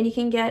 and you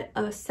can get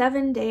a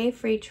 7-day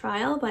free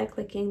trial by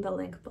clicking the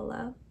link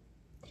below.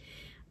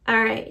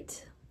 All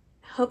right,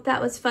 hope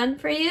that was fun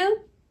for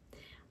you.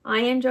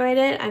 I enjoyed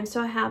it. I'm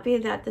so happy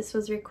that this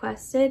was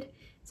requested.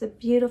 It's a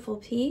beautiful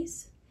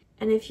piece.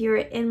 And if you're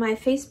in my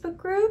Facebook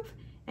group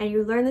and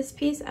you learn this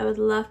piece, I would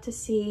love to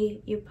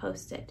see you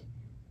post it.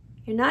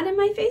 You're not in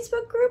my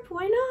Facebook group?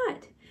 Why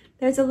not?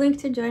 There's a link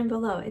to join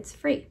below. It's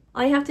free.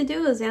 All you have to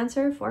do is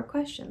answer 4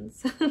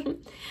 questions.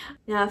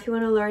 Now, if you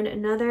want to learn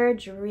another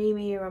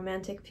dreamy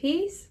romantic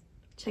piece,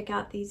 check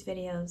out these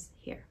videos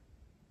here.